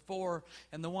services before,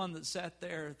 and the one that sat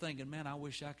there thinking, man, I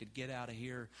wish I could get out of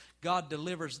here. God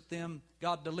delivers them.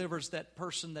 God delivers that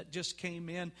person that just came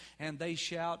in, and they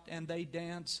shout and they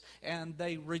dance and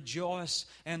they rejoice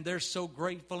and they're so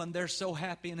grateful and they're so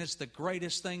happy, and it's the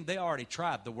greatest thing. They already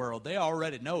tried the world. They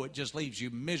already know it just leaves you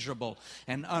miserable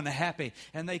and unhappy,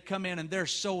 and they come in and they're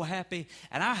so happy.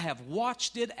 And I have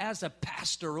watched it as a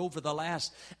pastor over the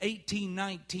last 18,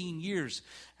 19 years.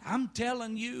 I'm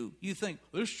telling you, you think,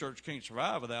 this church can't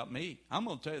survive without me. I'm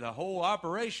going to tell you, the whole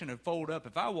operation would fold up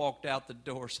if I walked out the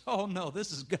doors. Oh, no,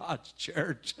 this is God's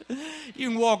church. You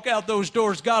can walk out those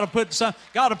doors. God will put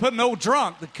an old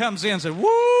drunk that comes in and says,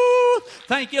 woo,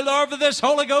 thank you, Lord, for this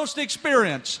Holy Ghost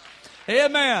experience.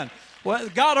 Amen. Well,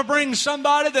 God will bring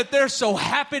somebody that they're so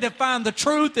happy to find the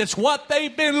truth. It's what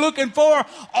they've been looking for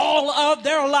all of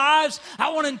their lives.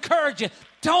 I want to encourage you.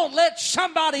 Don't let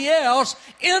somebody else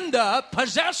end up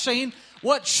possessing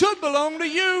what should belong to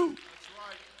you.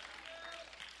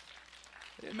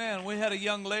 Amen. We had a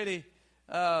young lady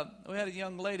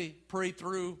pray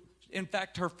through. In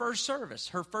fact, her first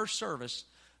service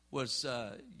was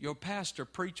your pastor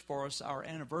preached for us our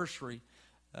anniversary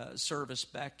service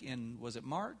back in, was it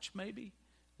March maybe?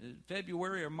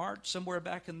 February or March, somewhere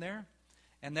back in there.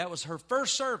 And that was her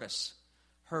first service.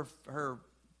 Her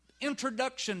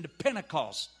introduction to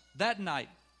Pentecost that night.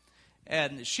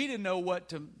 And she didn't know what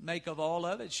to make of all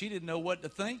of it. She didn't know what to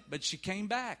think, but she came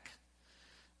back.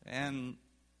 And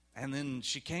then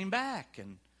she came back,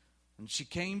 and she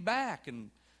came back,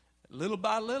 and little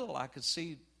by little I could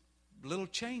see little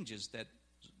changes that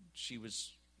she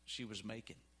was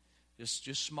making.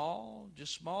 Just small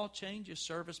changes,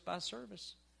 service by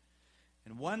service.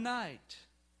 And one night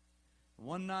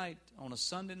on a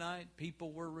Sunday night,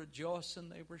 people were rejoicing,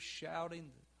 they were shouting,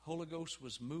 the Holy Ghost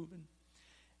was moving.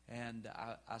 And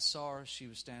I saw her, she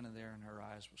was standing there and her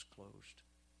eyes was closed.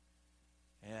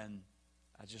 And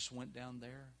I just went down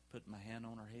there, put my hand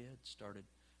on her head, started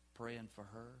praying for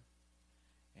her.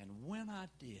 And when I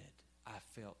did, I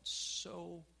felt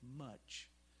so much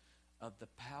of the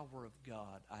power of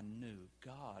God. I knew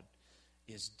God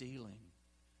is dealing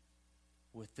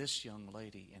with this young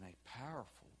lady in a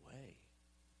powerful way.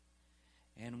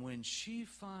 And when she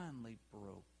finally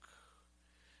broke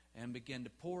and began to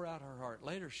pour out her heart,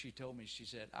 later she told me, she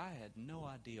said, I had no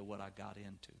idea what I got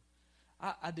into.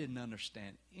 I didn't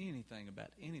understand anything about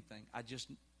anything. I just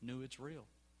knew it's real.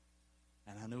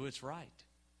 And I knew it's right.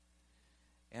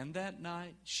 And that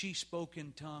night, she spoke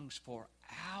in tongues for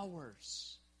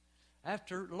hours.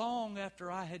 Long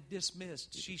after I had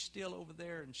dismissed, she's still over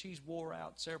there, and she's wore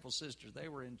out several sisters. They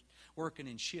were working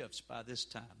in shifts by this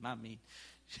time. I mean,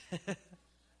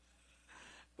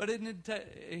 but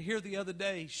here the other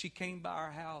day, she came by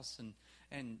our house,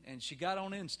 and she got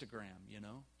on Instagram, you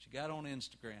know. She got on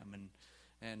Instagram,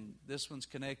 and this one's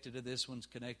connected to this one's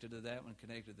connected to that one,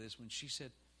 connected to this one. She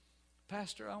said,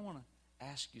 Pastor, I want to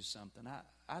ask you something.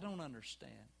 I don't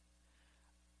understand.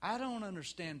 I don't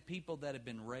understand people that have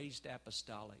been raised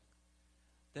apostolic,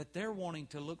 that they're wanting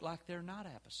to look like they're not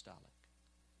apostolic.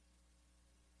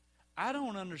 I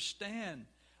don't understand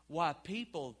why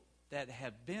people that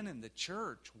have been in the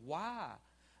church, why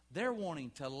they're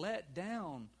wanting to let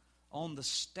down on the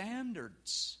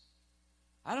standards.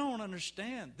 I don't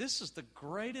understand. This is the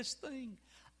greatest thing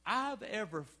I've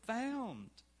ever found.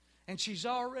 And she's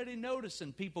already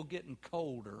noticing people getting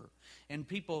colder and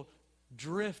people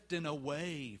drifting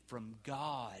away from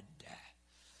God.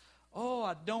 Oh,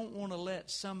 I don't want to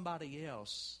let somebody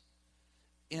else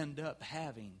end up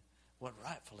having what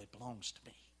rightfully belongs to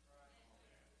me.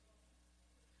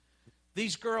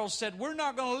 These girls said, we're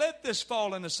not going to let this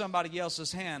fall into somebody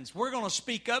else's hands. We're going to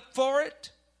speak up for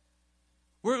it.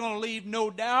 We're going to leave no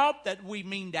doubt that we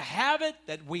mean to have it,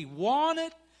 that we want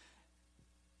it.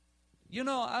 You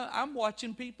know, I'm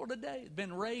watching people today,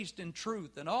 been raised in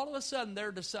truth, and all of a sudden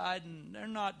they're deciding they're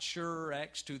not sure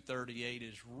Acts 2:38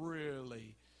 is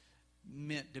really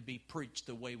meant to be preached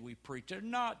the way we preach. They're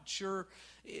not sure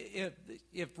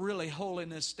if really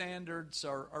holiness standards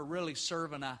are really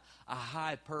serving a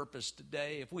high purpose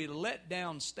today. If we let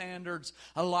down standards,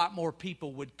 a lot more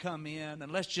people would come in,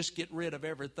 and let's just get rid of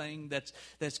everything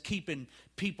that's keeping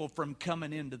people from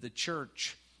coming into the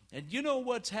church. And you know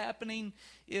what's happening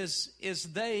is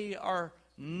they are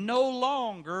no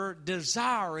longer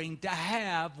desiring to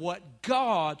have what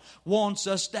God wants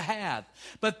us to have.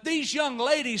 But these young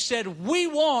ladies said, we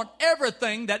want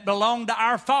everything that belonged to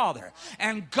our Father.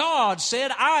 And God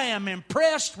said, I am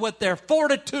impressed with their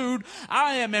fortitude.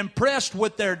 I am impressed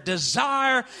with their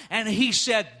desire. And He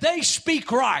said, they speak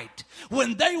right.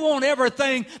 When they want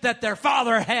everything that their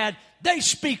Father had, they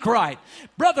speak right.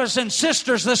 Brothers and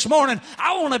sisters, this morning,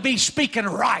 I want to be speaking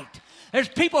right. There's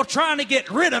people trying to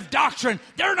get rid of doctrine.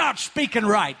 They're not speaking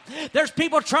right. There's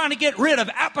people trying to get rid of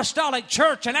apostolic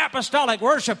church and apostolic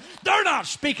worship. They're not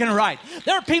speaking right.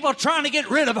 There are people trying to get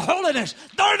rid of holiness.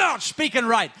 They're not speaking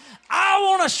right. I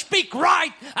want to speak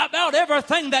right about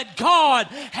everything that God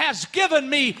has given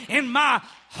me in my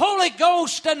Holy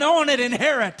Ghost anointed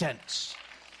inheritance.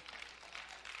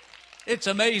 It's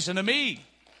amazing to me.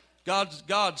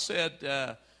 God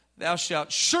said, thou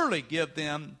shalt surely give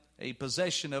them a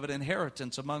possession of an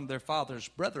inheritance among their father's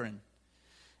brethren,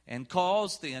 and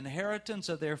cause the inheritance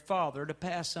of their father to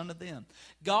pass unto them.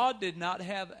 God did not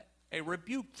have a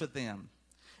rebuke for them.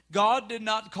 God did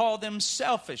not call them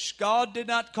selfish. God did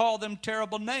not call them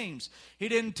terrible names. He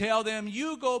didn't tell them,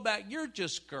 you go back, you're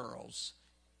just girls.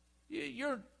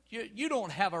 You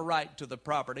don't have a right to the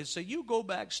property, so you go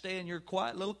back, stay in your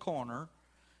quiet little corner,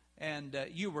 and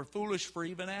you were foolish for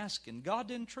even asking. God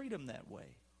didn't treat them that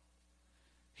way.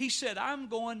 He said, I'm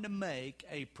going to make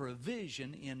a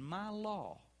provision in my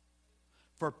law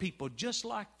for people just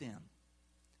like them,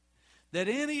 that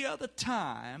any other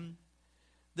time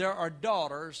there are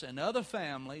daughters and other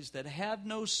families that have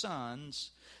no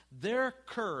sons, their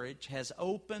courage has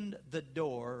opened the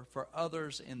door for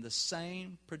others in the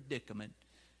same predicament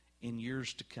in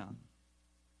years to come.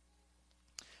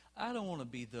 I don't want to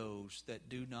be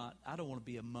I don't want to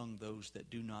be among those that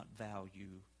do not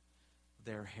value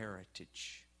their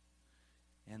heritage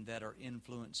and that are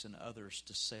influencing others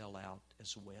to sell out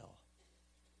as well.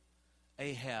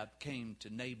 Ahab came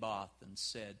to Naboth and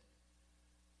said,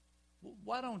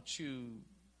 why don't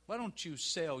you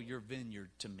sell your vineyard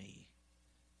to me?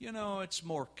 You know, it's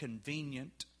more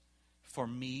convenient for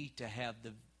me to have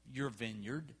your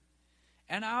vineyard,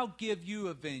 and I'll give you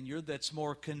a vineyard that's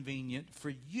more convenient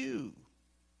for you.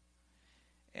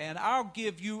 And I'll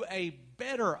give you a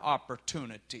better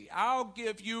opportunity. I'll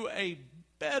give you a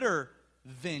better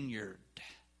vineyard.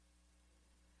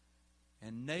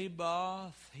 And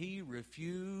Naboth, he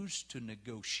refused to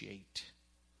negotiate.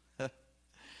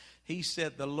 He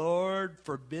said, the Lord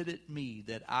forbid it me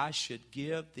that I should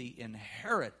give the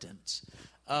inheritance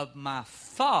of my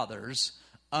fathers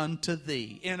unto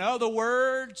thee. In other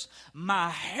words, my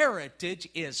heritage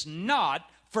is not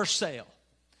for sale.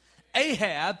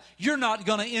 Ahab, you're not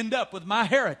going to end up with my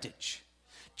heritage.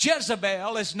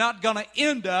 Jezebel is not going to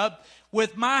end up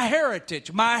with my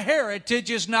heritage. My heritage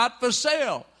is not for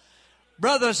sale.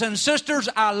 Brothers and sisters,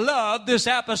 I love this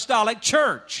apostolic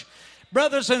church.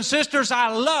 Brothers and sisters, I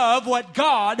love what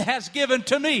God has given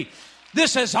to me.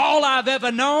 This is all I've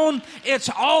ever known. It's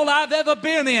all I've ever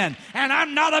been in. And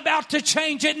I'm not about to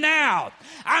change it now.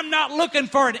 I'm not looking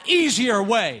for an easier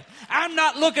way. I'm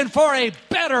not looking for a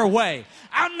better way.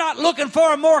 I'm not looking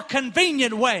for a more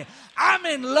convenient way. I'm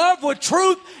in love with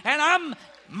truth, and I'm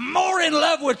more in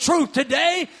love with truth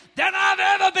today than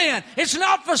I've ever been. It's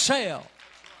not for sale.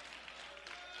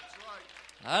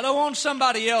 I don't want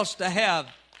somebody else to have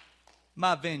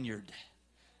my vineyard.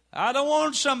 I don't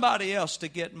want somebody else to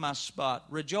get my spot,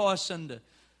 rejoicing to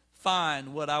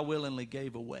find what I willingly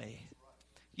gave away.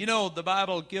 You know, the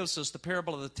Bible gives us the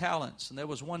parable of the talents, and there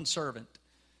was one servant.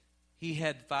 He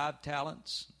had 5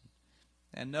 talents,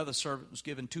 and another servant was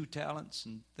given 2 talents,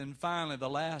 and then finally the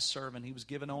last servant, he was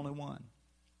given only 1.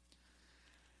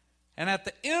 And at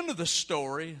the end of the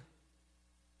story,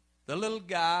 the little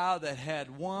guy that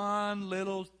had 1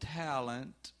 little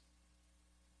talent,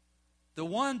 the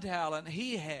 1 talent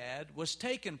he had was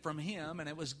taken from him, and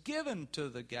it was given to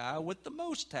the guy with the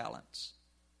most talents.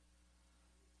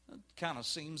 It kind of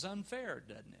seems unfair,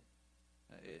 doesn't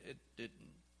it? It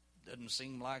doesn't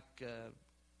seem like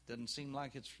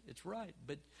it's right.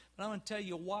 But I'm going to tell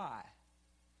you why.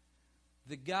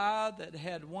 The guy that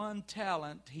had 1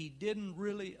 talent, he didn't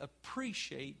really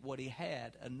appreciate what he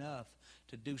had enough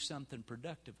to do something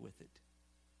productive with it.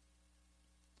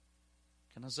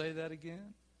 Can I say that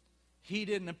again? He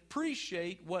didn't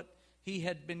appreciate what he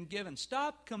had been given.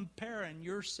 Stop comparing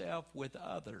yourself with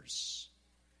others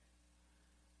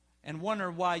and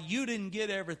wonder why you didn't get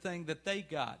everything that they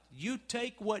got. You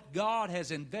take what God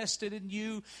has invested in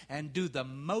you and do the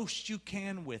most you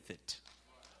can with it.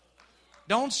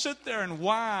 Don't sit there and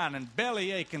whine and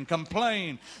bellyache and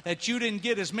complain that you didn't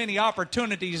get as many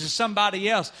opportunities as somebody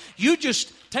else. You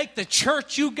just take the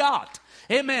church you got.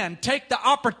 Amen. Take the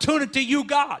opportunity you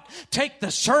got. Take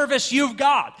the service you've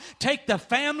got. Take the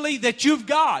family that you've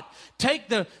got. Take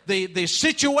the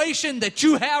situation that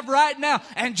you have right now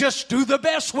and just do the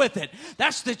best with it.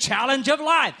 That's the challenge of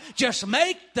life. Just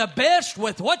make the best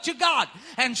with what you got.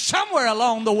 And somewhere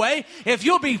along the way, if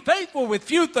you'll be faithful with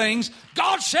few things,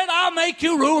 God said, I'll make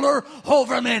you ruler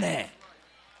over many.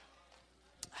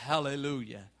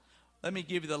 Hallelujah. Let me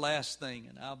give you the last thing,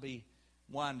 and I'll be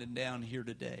winding down here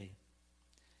today.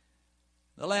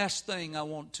 The last thing I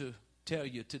want to tell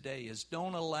you today is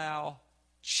don't allow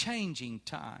changing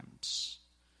times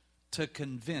to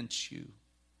convince you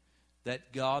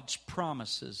that God's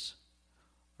promises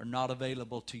are not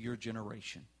available to your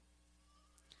generation.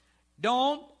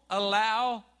 Don't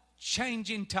allow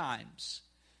changing times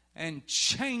and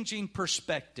changing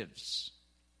perspectives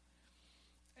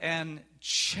and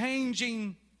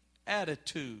changing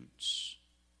attitudes.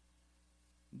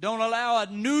 Don't allow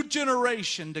a new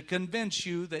generation to convince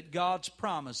you that God's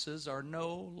promises are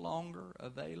no longer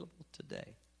available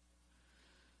today.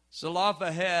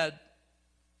 Zelophehad,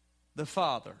 the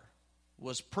father,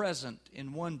 was present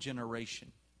in one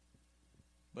generation,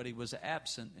 but he was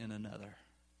absent in another.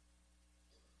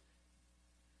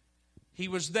 He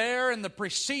was there in the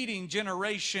preceding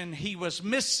generation. He was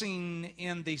missing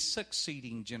in the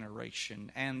succeeding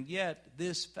generation. And yet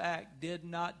this fact did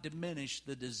not diminish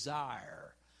the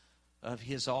desire of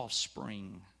his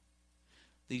offspring.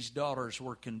 These daughters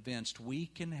were convinced we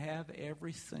can have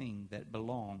everything that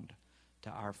belonged to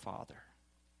our father.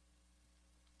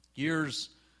 Years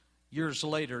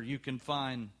later, you can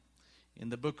find in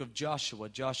the book of Joshua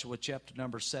chapter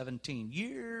number 17,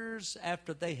 years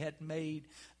after they had made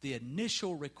the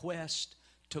initial request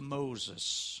to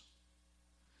Moses.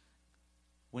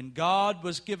 When God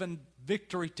was given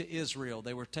victory to Israel,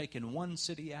 they were taking one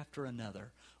city after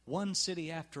another. One city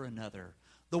after another.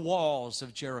 The walls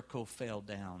of Jericho fell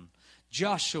down.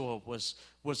 Joshua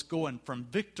was going from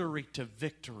victory to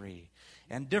victory.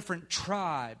 And different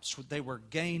tribes, they were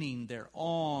gaining their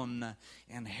own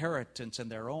inheritance and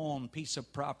their own piece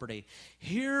of property.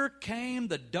 Here came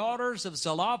the daughters of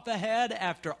Zelophehad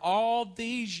after all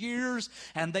these years,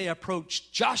 and they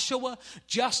approached Joshua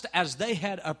just as they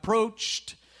had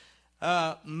approached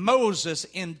Moses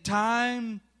in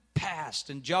time past.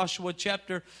 In Joshua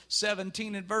chapter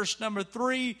 17 and verse number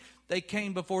 3, they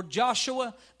came before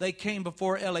Joshua. They came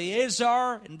before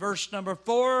Eleazar. In verse number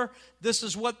 4, this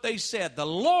is what they said. The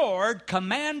Lord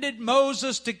commanded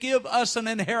Moses to give us an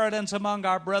inheritance among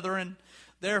our brethren.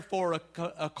 Therefore,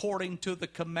 according to the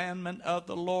commandment of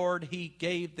the Lord, he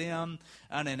gave them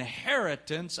an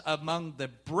inheritance among the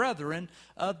brethren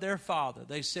of their father.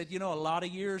 They said, a lot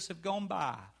of years have gone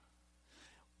by.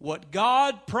 What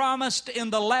God promised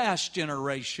in the last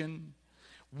generation,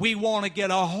 we want to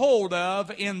get a hold of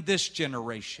in this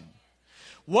generation.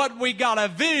 What we got a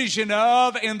vision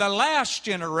of in the last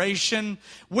generation,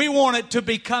 we want it to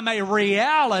become a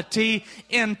reality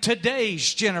in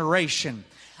today's generation.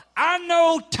 I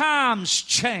know times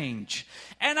change.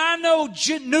 And I know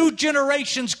new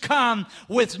generations come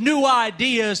with new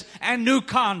ideas and new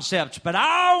concepts. But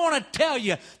I want to tell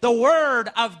you, the Word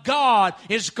of God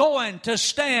is going to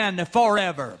stand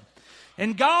forever.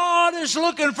 And God is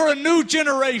looking for a new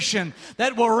generation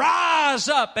that will rise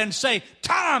up and say,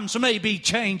 times may be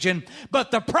changing,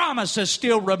 but the promises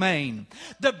still remain.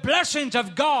 The blessings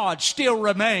of God still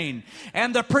remain.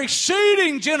 And the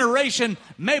preceding generation,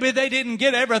 maybe they didn't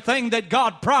get everything that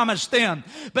God promised them,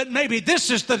 but maybe this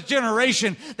is the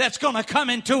generation that's going to come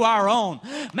into our own.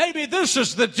 Maybe this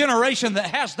is the generation that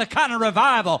has the kind of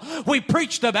revival we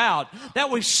preached about, that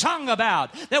we sung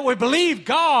about, that we believe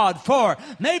God for.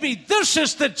 Maybe this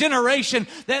is the generation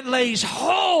that lays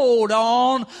hold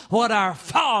on what our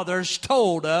fathers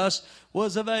told us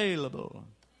was available.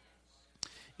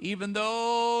 Even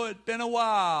though it'd been a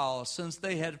while since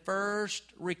they had first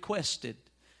requested,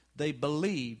 they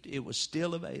believed it was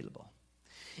still available.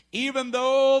 Even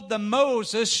though the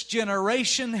Moses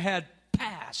generation had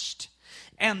passed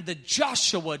and the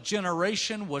Joshua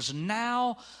generation was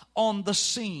now on the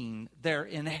scene, their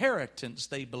inheritance,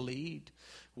 they believed,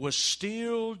 was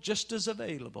still just as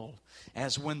available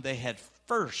as when they had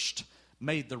first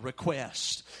made the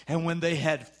request, and when they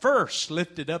had first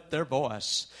lifted up their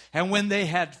voice, and when they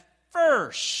had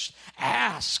first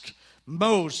asked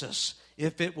Moses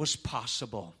if it was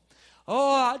possible.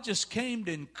 Oh, I just came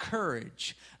to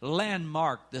encourage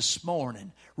Landmark this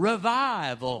morning.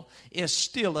 Revival is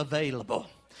still available.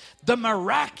 The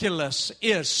miraculous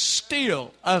is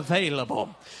still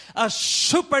available. A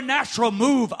supernatural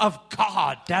move of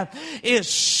God is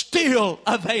still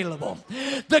available.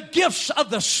 The gifts of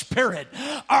the Spirit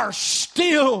are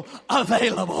still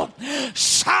available.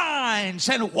 Signs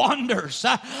and wonders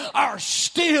are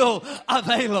still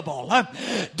available.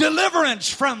 Deliverance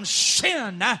from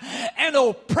sin and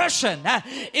oppression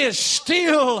is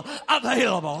still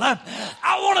available.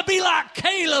 I want to be like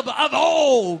Caleb of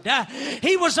old.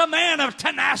 He was a man of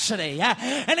tenacity,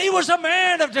 and he was a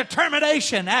man of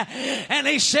determination. And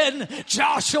he said,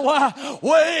 Joshua,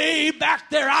 way back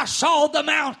there, I saw the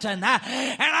mountain.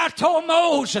 And I told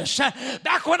Moses,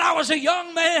 back when I was a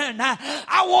young man,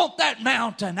 I want that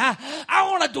mountain. I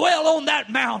want to dwell on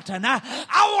that mountain.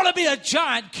 I want to be a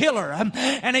giant killer.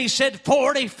 And he said,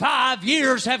 45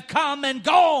 years have come and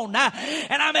gone.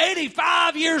 And I'm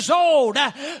 85 years old.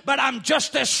 But I'm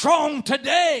just as strong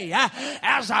today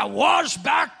as I was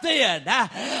back then.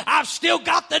 I've still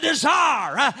got the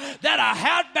desire that I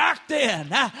had back then.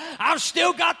 I've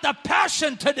still got the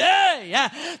passion today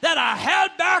that I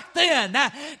had back then.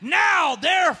 Now,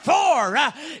 therefore,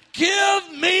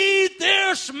 give me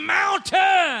this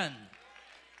mountain.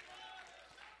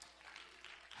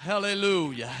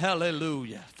 Hallelujah,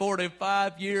 hallelujah.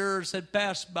 45 years had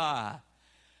passed by,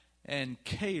 and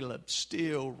Caleb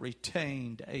still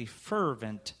retained a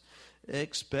fervent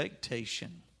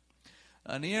expectation.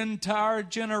 An entire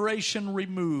generation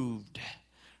removed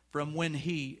from when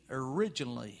he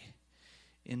originally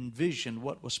envisioned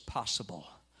what was possible.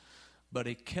 But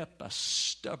he kept a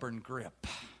stubborn grip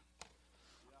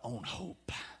on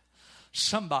hope.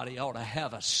 Somebody ought to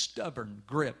have a stubborn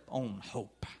grip on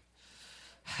hope.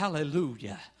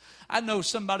 Hallelujah. I know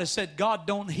somebody said God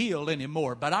don't heal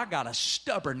anymore, but I got a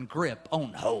stubborn grip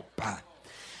on hope.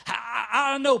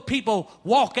 I know people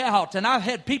walk out, and I've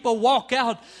had people walk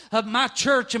out of my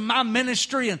church and my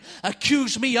ministry and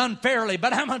accuse me unfairly,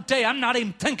 but I'm going to tell you, I'm not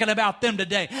even thinking about them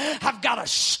today. I've got a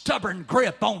stubborn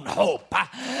grip on hope.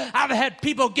 I've had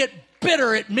people get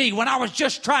bitter at me when I was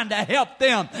just trying to help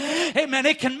them. Amen.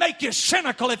 It can make you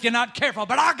cynical if you're not careful,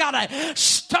 but I got a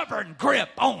stubborn grip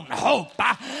on hope.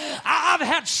 I've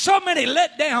had so many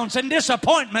letdowns and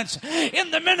disappointments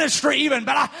in the ministry even,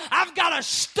 but I've got a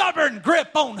stubborn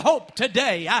grip on hope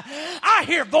today. I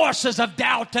hear voices of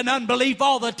doubt and unbelief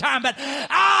all the time, but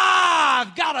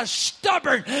I've got a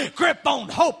stubborn grip on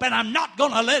hope, and I'm not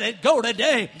going to let it go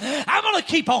today. I'm going to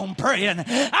keep on praying.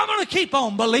 I'm going to keep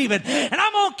on believing, and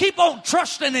I'm going to keep on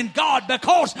trusting in God,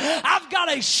 because I've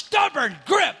got a stubborn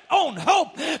grip on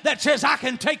hope that says I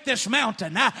can take this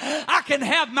mountain. I can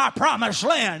have my promised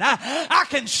land. I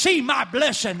can see my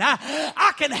blessing.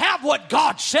 I can have what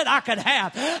God said I could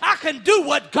have. I can do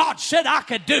what God said I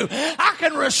could do. I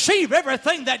can receive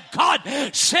everything that God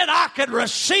said I could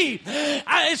receive.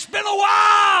 It's been a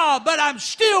while, but I'm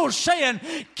still saying,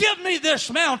 give me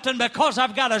this mountain, because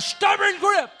I've got a stubborn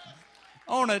grip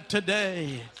on it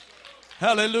today.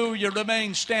 Hallelujah.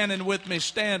 Remain standing with me.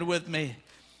 Stand with me.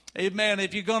 Amen.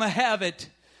 If you're going to have it,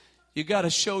 you got to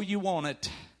show you want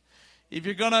it. If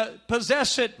you're going to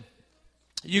possess it,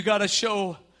 you got to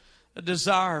show a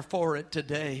desire for it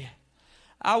today.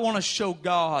 I want to show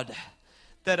God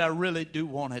that I really do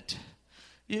want it.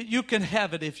 You can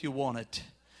have it if you want it.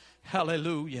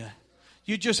 Hallelujah.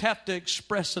 You just have to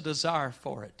express a desire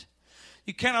for it.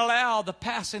 You can't allow the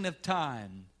passing of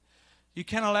time. You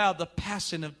can't allow the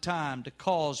passing of time to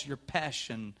cause your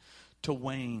passion to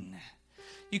wane.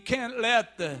 You can't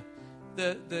let the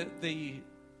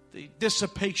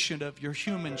dissipation of your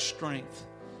human strength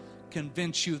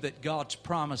convince you that God's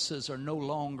promises are no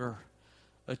longer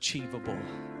achievable.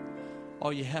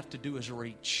 All you have to do is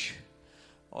reach.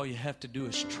 All you have to do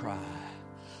is try.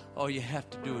 All you have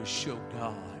to do is show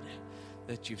God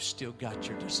that you've still got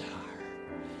your desire.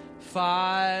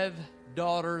 5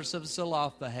 daughters of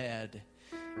Zelophehad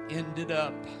ended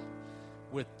up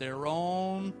with their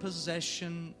own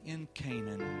possession in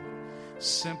Canaan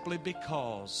simply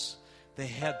because they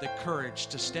had the courage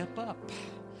to step up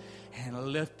and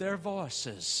lift their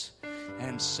voices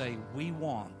and say, we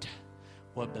want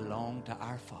what belonged to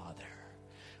our father.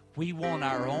 We want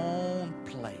our own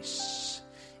place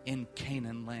in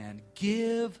Canaan land.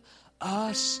 Give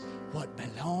us what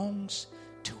belongs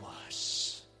to us.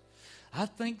 I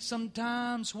think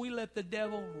sometimes we let the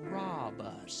devil rob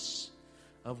us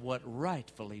of what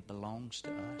rightfully belongs to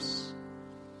us.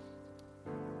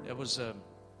 There was a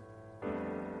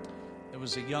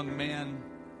young man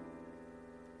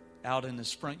out in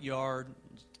his front yard,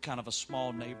 kind of a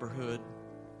small neighborhood,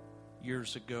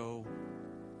 years ago,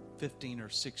 15 or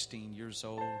 16 years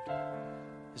old.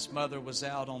 His mother was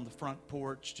out on the front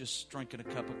porch just drinking a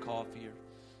cup of coffee or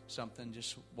something,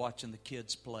 just watching the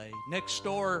kids play. Next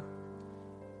door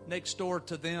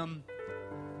to them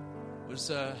was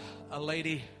a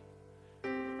lady.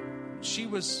 She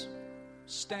was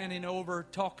standing over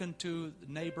talking to the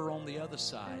neighbor on the other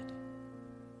side.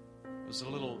 It was a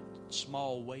little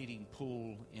small wading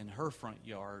pool in her front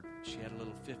yard. She had a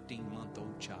little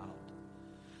 15-month-old child.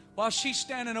 While she's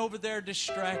standing over there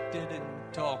distracted and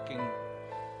talking,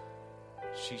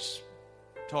 she's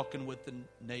talking with the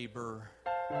neighbor.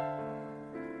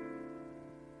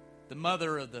 The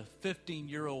mother of the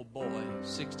 15-year-old boy,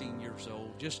 16 years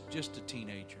old, just a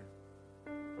teenager,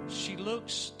 she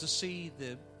looks to see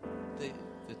the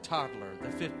toddler, the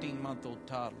 15-month-old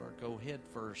toddler, go head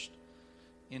first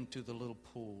into the little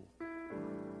pool,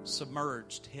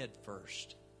 submerged head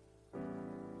first.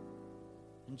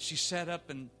 And she sat up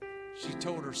and she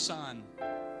told her son,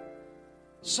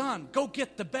 "Son, go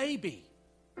get the baby."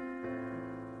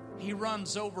 He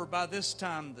runs over. By this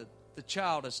time, the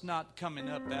child is not coming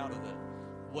up out of the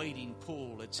waiting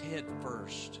pool. It's head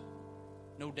first.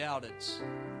 No doubt it's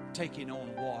taking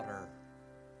on water.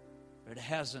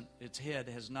 Its head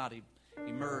has not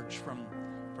emerged from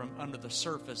under the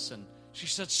surface. And she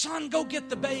said, "Son, go get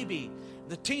the baby."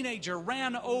 The teenager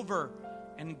ran over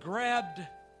and grabbed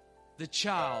the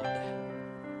child.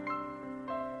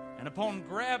 And upon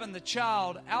grabbing the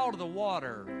child out of the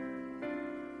water,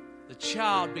 the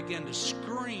child began to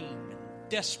scream in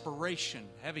desperation,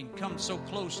 having come so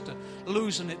close to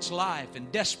losing its life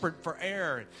and desperate for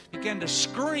air. It began to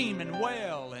scream and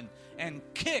wail and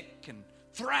kick and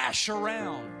thrash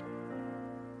around.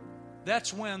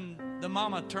 That's when the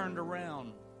mama turned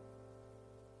around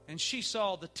and she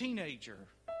saw the teenager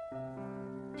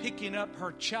picking up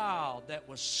her child that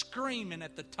was screaming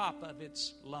at the top of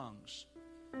its lungs.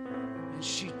 And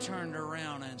she turned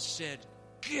around and said,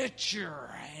 "Get your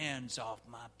hands off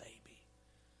my baby.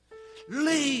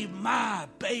 Leave my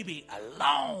baby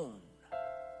alone."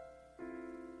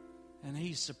 And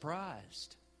he's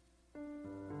surprised.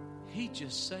 He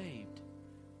just saved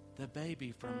the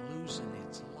baby from losing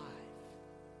its life.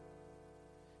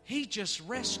 He just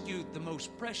rescued the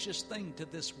most precious thing to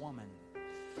this woman.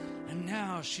 And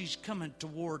now she's coming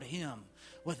toward him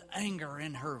with anger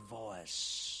in her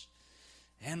voice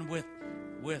and with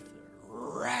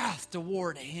wrath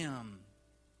toward him.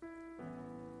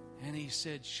 And he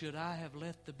said, "Should I have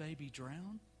let the baby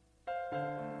drown?"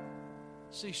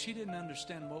 See, she didn't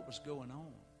understand what was going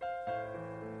on.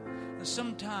 And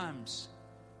sometimes,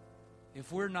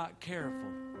 if we're not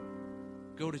careful,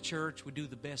 go to church, we do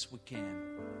the best we can.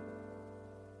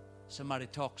 Somebody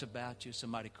talks about you,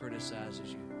 somebody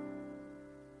criticizes you.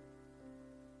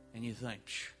 And you think,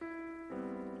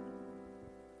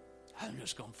 "I'm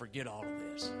just going to forget all of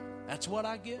this. That's what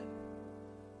I get.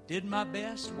 Did my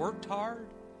best, worked hard,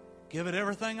 give it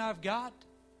everything I've got.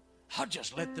 I'll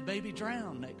just let the baby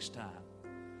drown next time."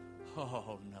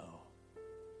 Oh, no.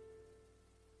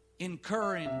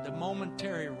 Incurring the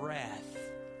momentary wrath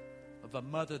of a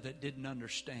mother that didn't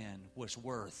understand was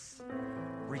worth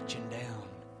reaching down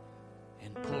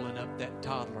and pulling up that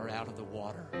toddler out of the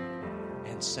water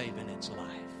and saving its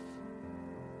life.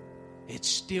 It's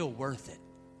still worth it.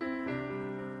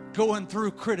 Going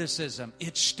through criticism,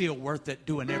 it's still worth it.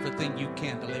 Doing everything you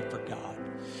can to live for God.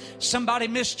 Somebody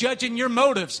misjudging your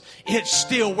motives, it's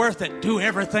still worth it. Do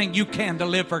everything you can to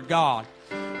live for God.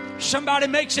 Somebody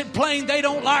makes it plain they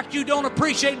don't like you, don't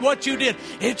appreciate what you did.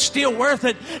 It's still worth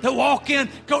it to walk in,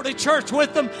 go to church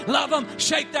with them, love them,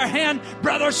 shake their hand.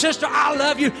 "Brother or sister, I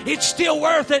love you." It's still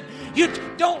worth it. You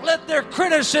don't let their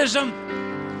criticism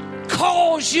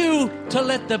cause you to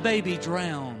let the baby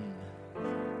drown.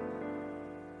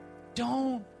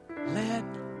 Don't let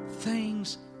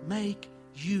things make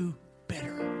you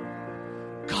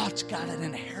bitter. God's got an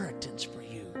inheritance for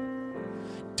you.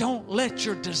 Don't let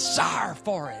your desire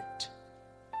for it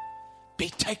be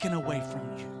taken away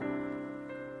from you.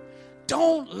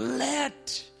 Don't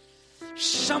let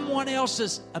someone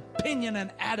else's opinion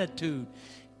and attitude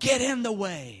get in the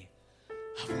way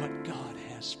of what God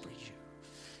has for you.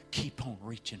 Keep on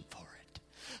reaching for it.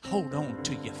 Hold on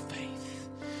to your faith.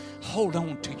 Hold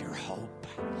on to your hope.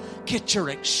 Get your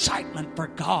excitement for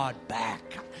God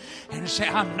back. And say,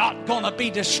 "I'm not going to be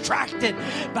distracted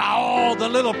by all the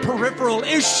little peripheral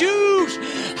issues.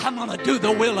 I'm going to do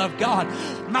the will of God.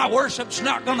 My worship's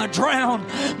not going to drown.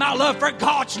 My love for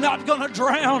God's not going to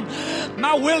drown.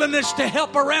 My willingness to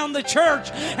help around the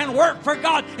church and work for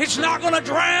God, it's not going to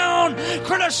drown.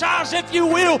 Criticize if you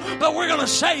will, but we're going to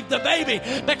save the baby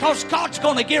because God's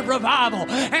going to give revival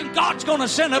and God's going to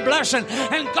send a blessing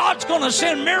and God's going to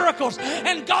send miracles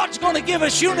and God's going to give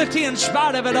us unity in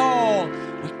spite of it all."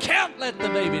 We can't let the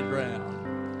baby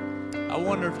drown. I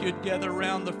wonder if you'd gather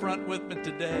around the front with me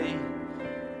today.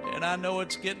 And I know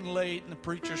it's getting late and the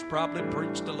preacher's probably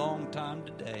preached a long time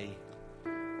today.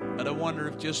 But I wonder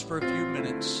if just for a few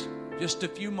minutes, just a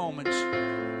few moments,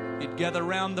 you'd gather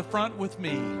around the front with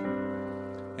me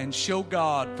and show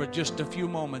God for just a few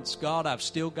moments, "God, I've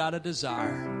still got a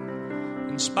desire.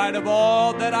 In spite of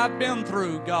all that I've been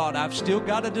through, God, I've still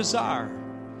got a desire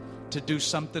to do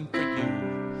something for you.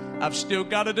 I've still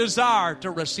got a desire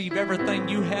to receive everything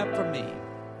you have for me.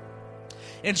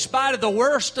 In spite of the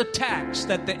worst attacks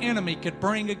that the enemy could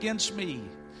bring against me,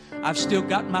 I've still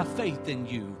got my faith in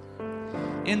you.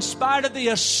 in spite of the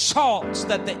assaults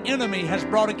that the enemy has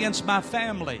brought against my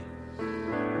family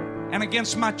and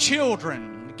against my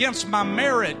children, against my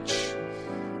marriage,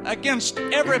 against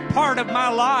every part of my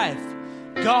life,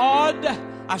 God,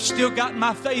 I've still got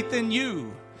my faith in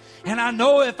you. And I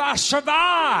know if I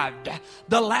survived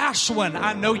the last one,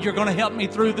 I know you're going to help me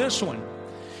through this one.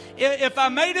 If I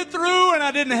made it through and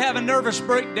I didn't have a nervous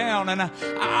breakdown and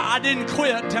I didn't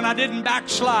quit and I didn't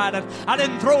backslide and I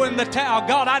didn't throw in the towel,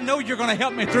 God, I know you're going to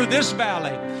help me through this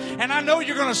valley. And I know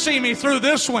you're going to see me through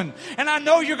this one. And I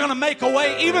know you're going to make a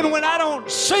way. Even when I don't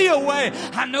see a way,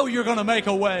 I know you're going to make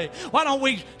a way. Why don't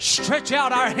we stretch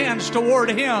out our hands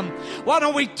toward Him? Why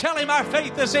don't we tell Him our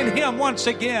faith is in Him once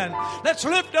again? Let's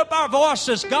lift up our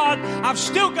voices. God, I've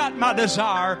still got my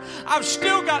desire. I've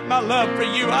still got my love for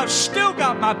you. I've still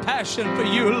got my passion for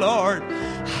you, Lord.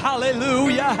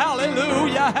 Hallelujah,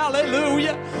 hallelujah,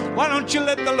 hallelujah. Why don't you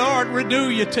let the Lord renew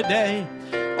you today?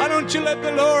 Why don't you let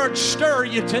the Lord stir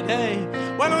you today?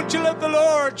 Why don't you let the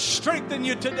Lord strengthen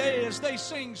you today as they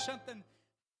sing something?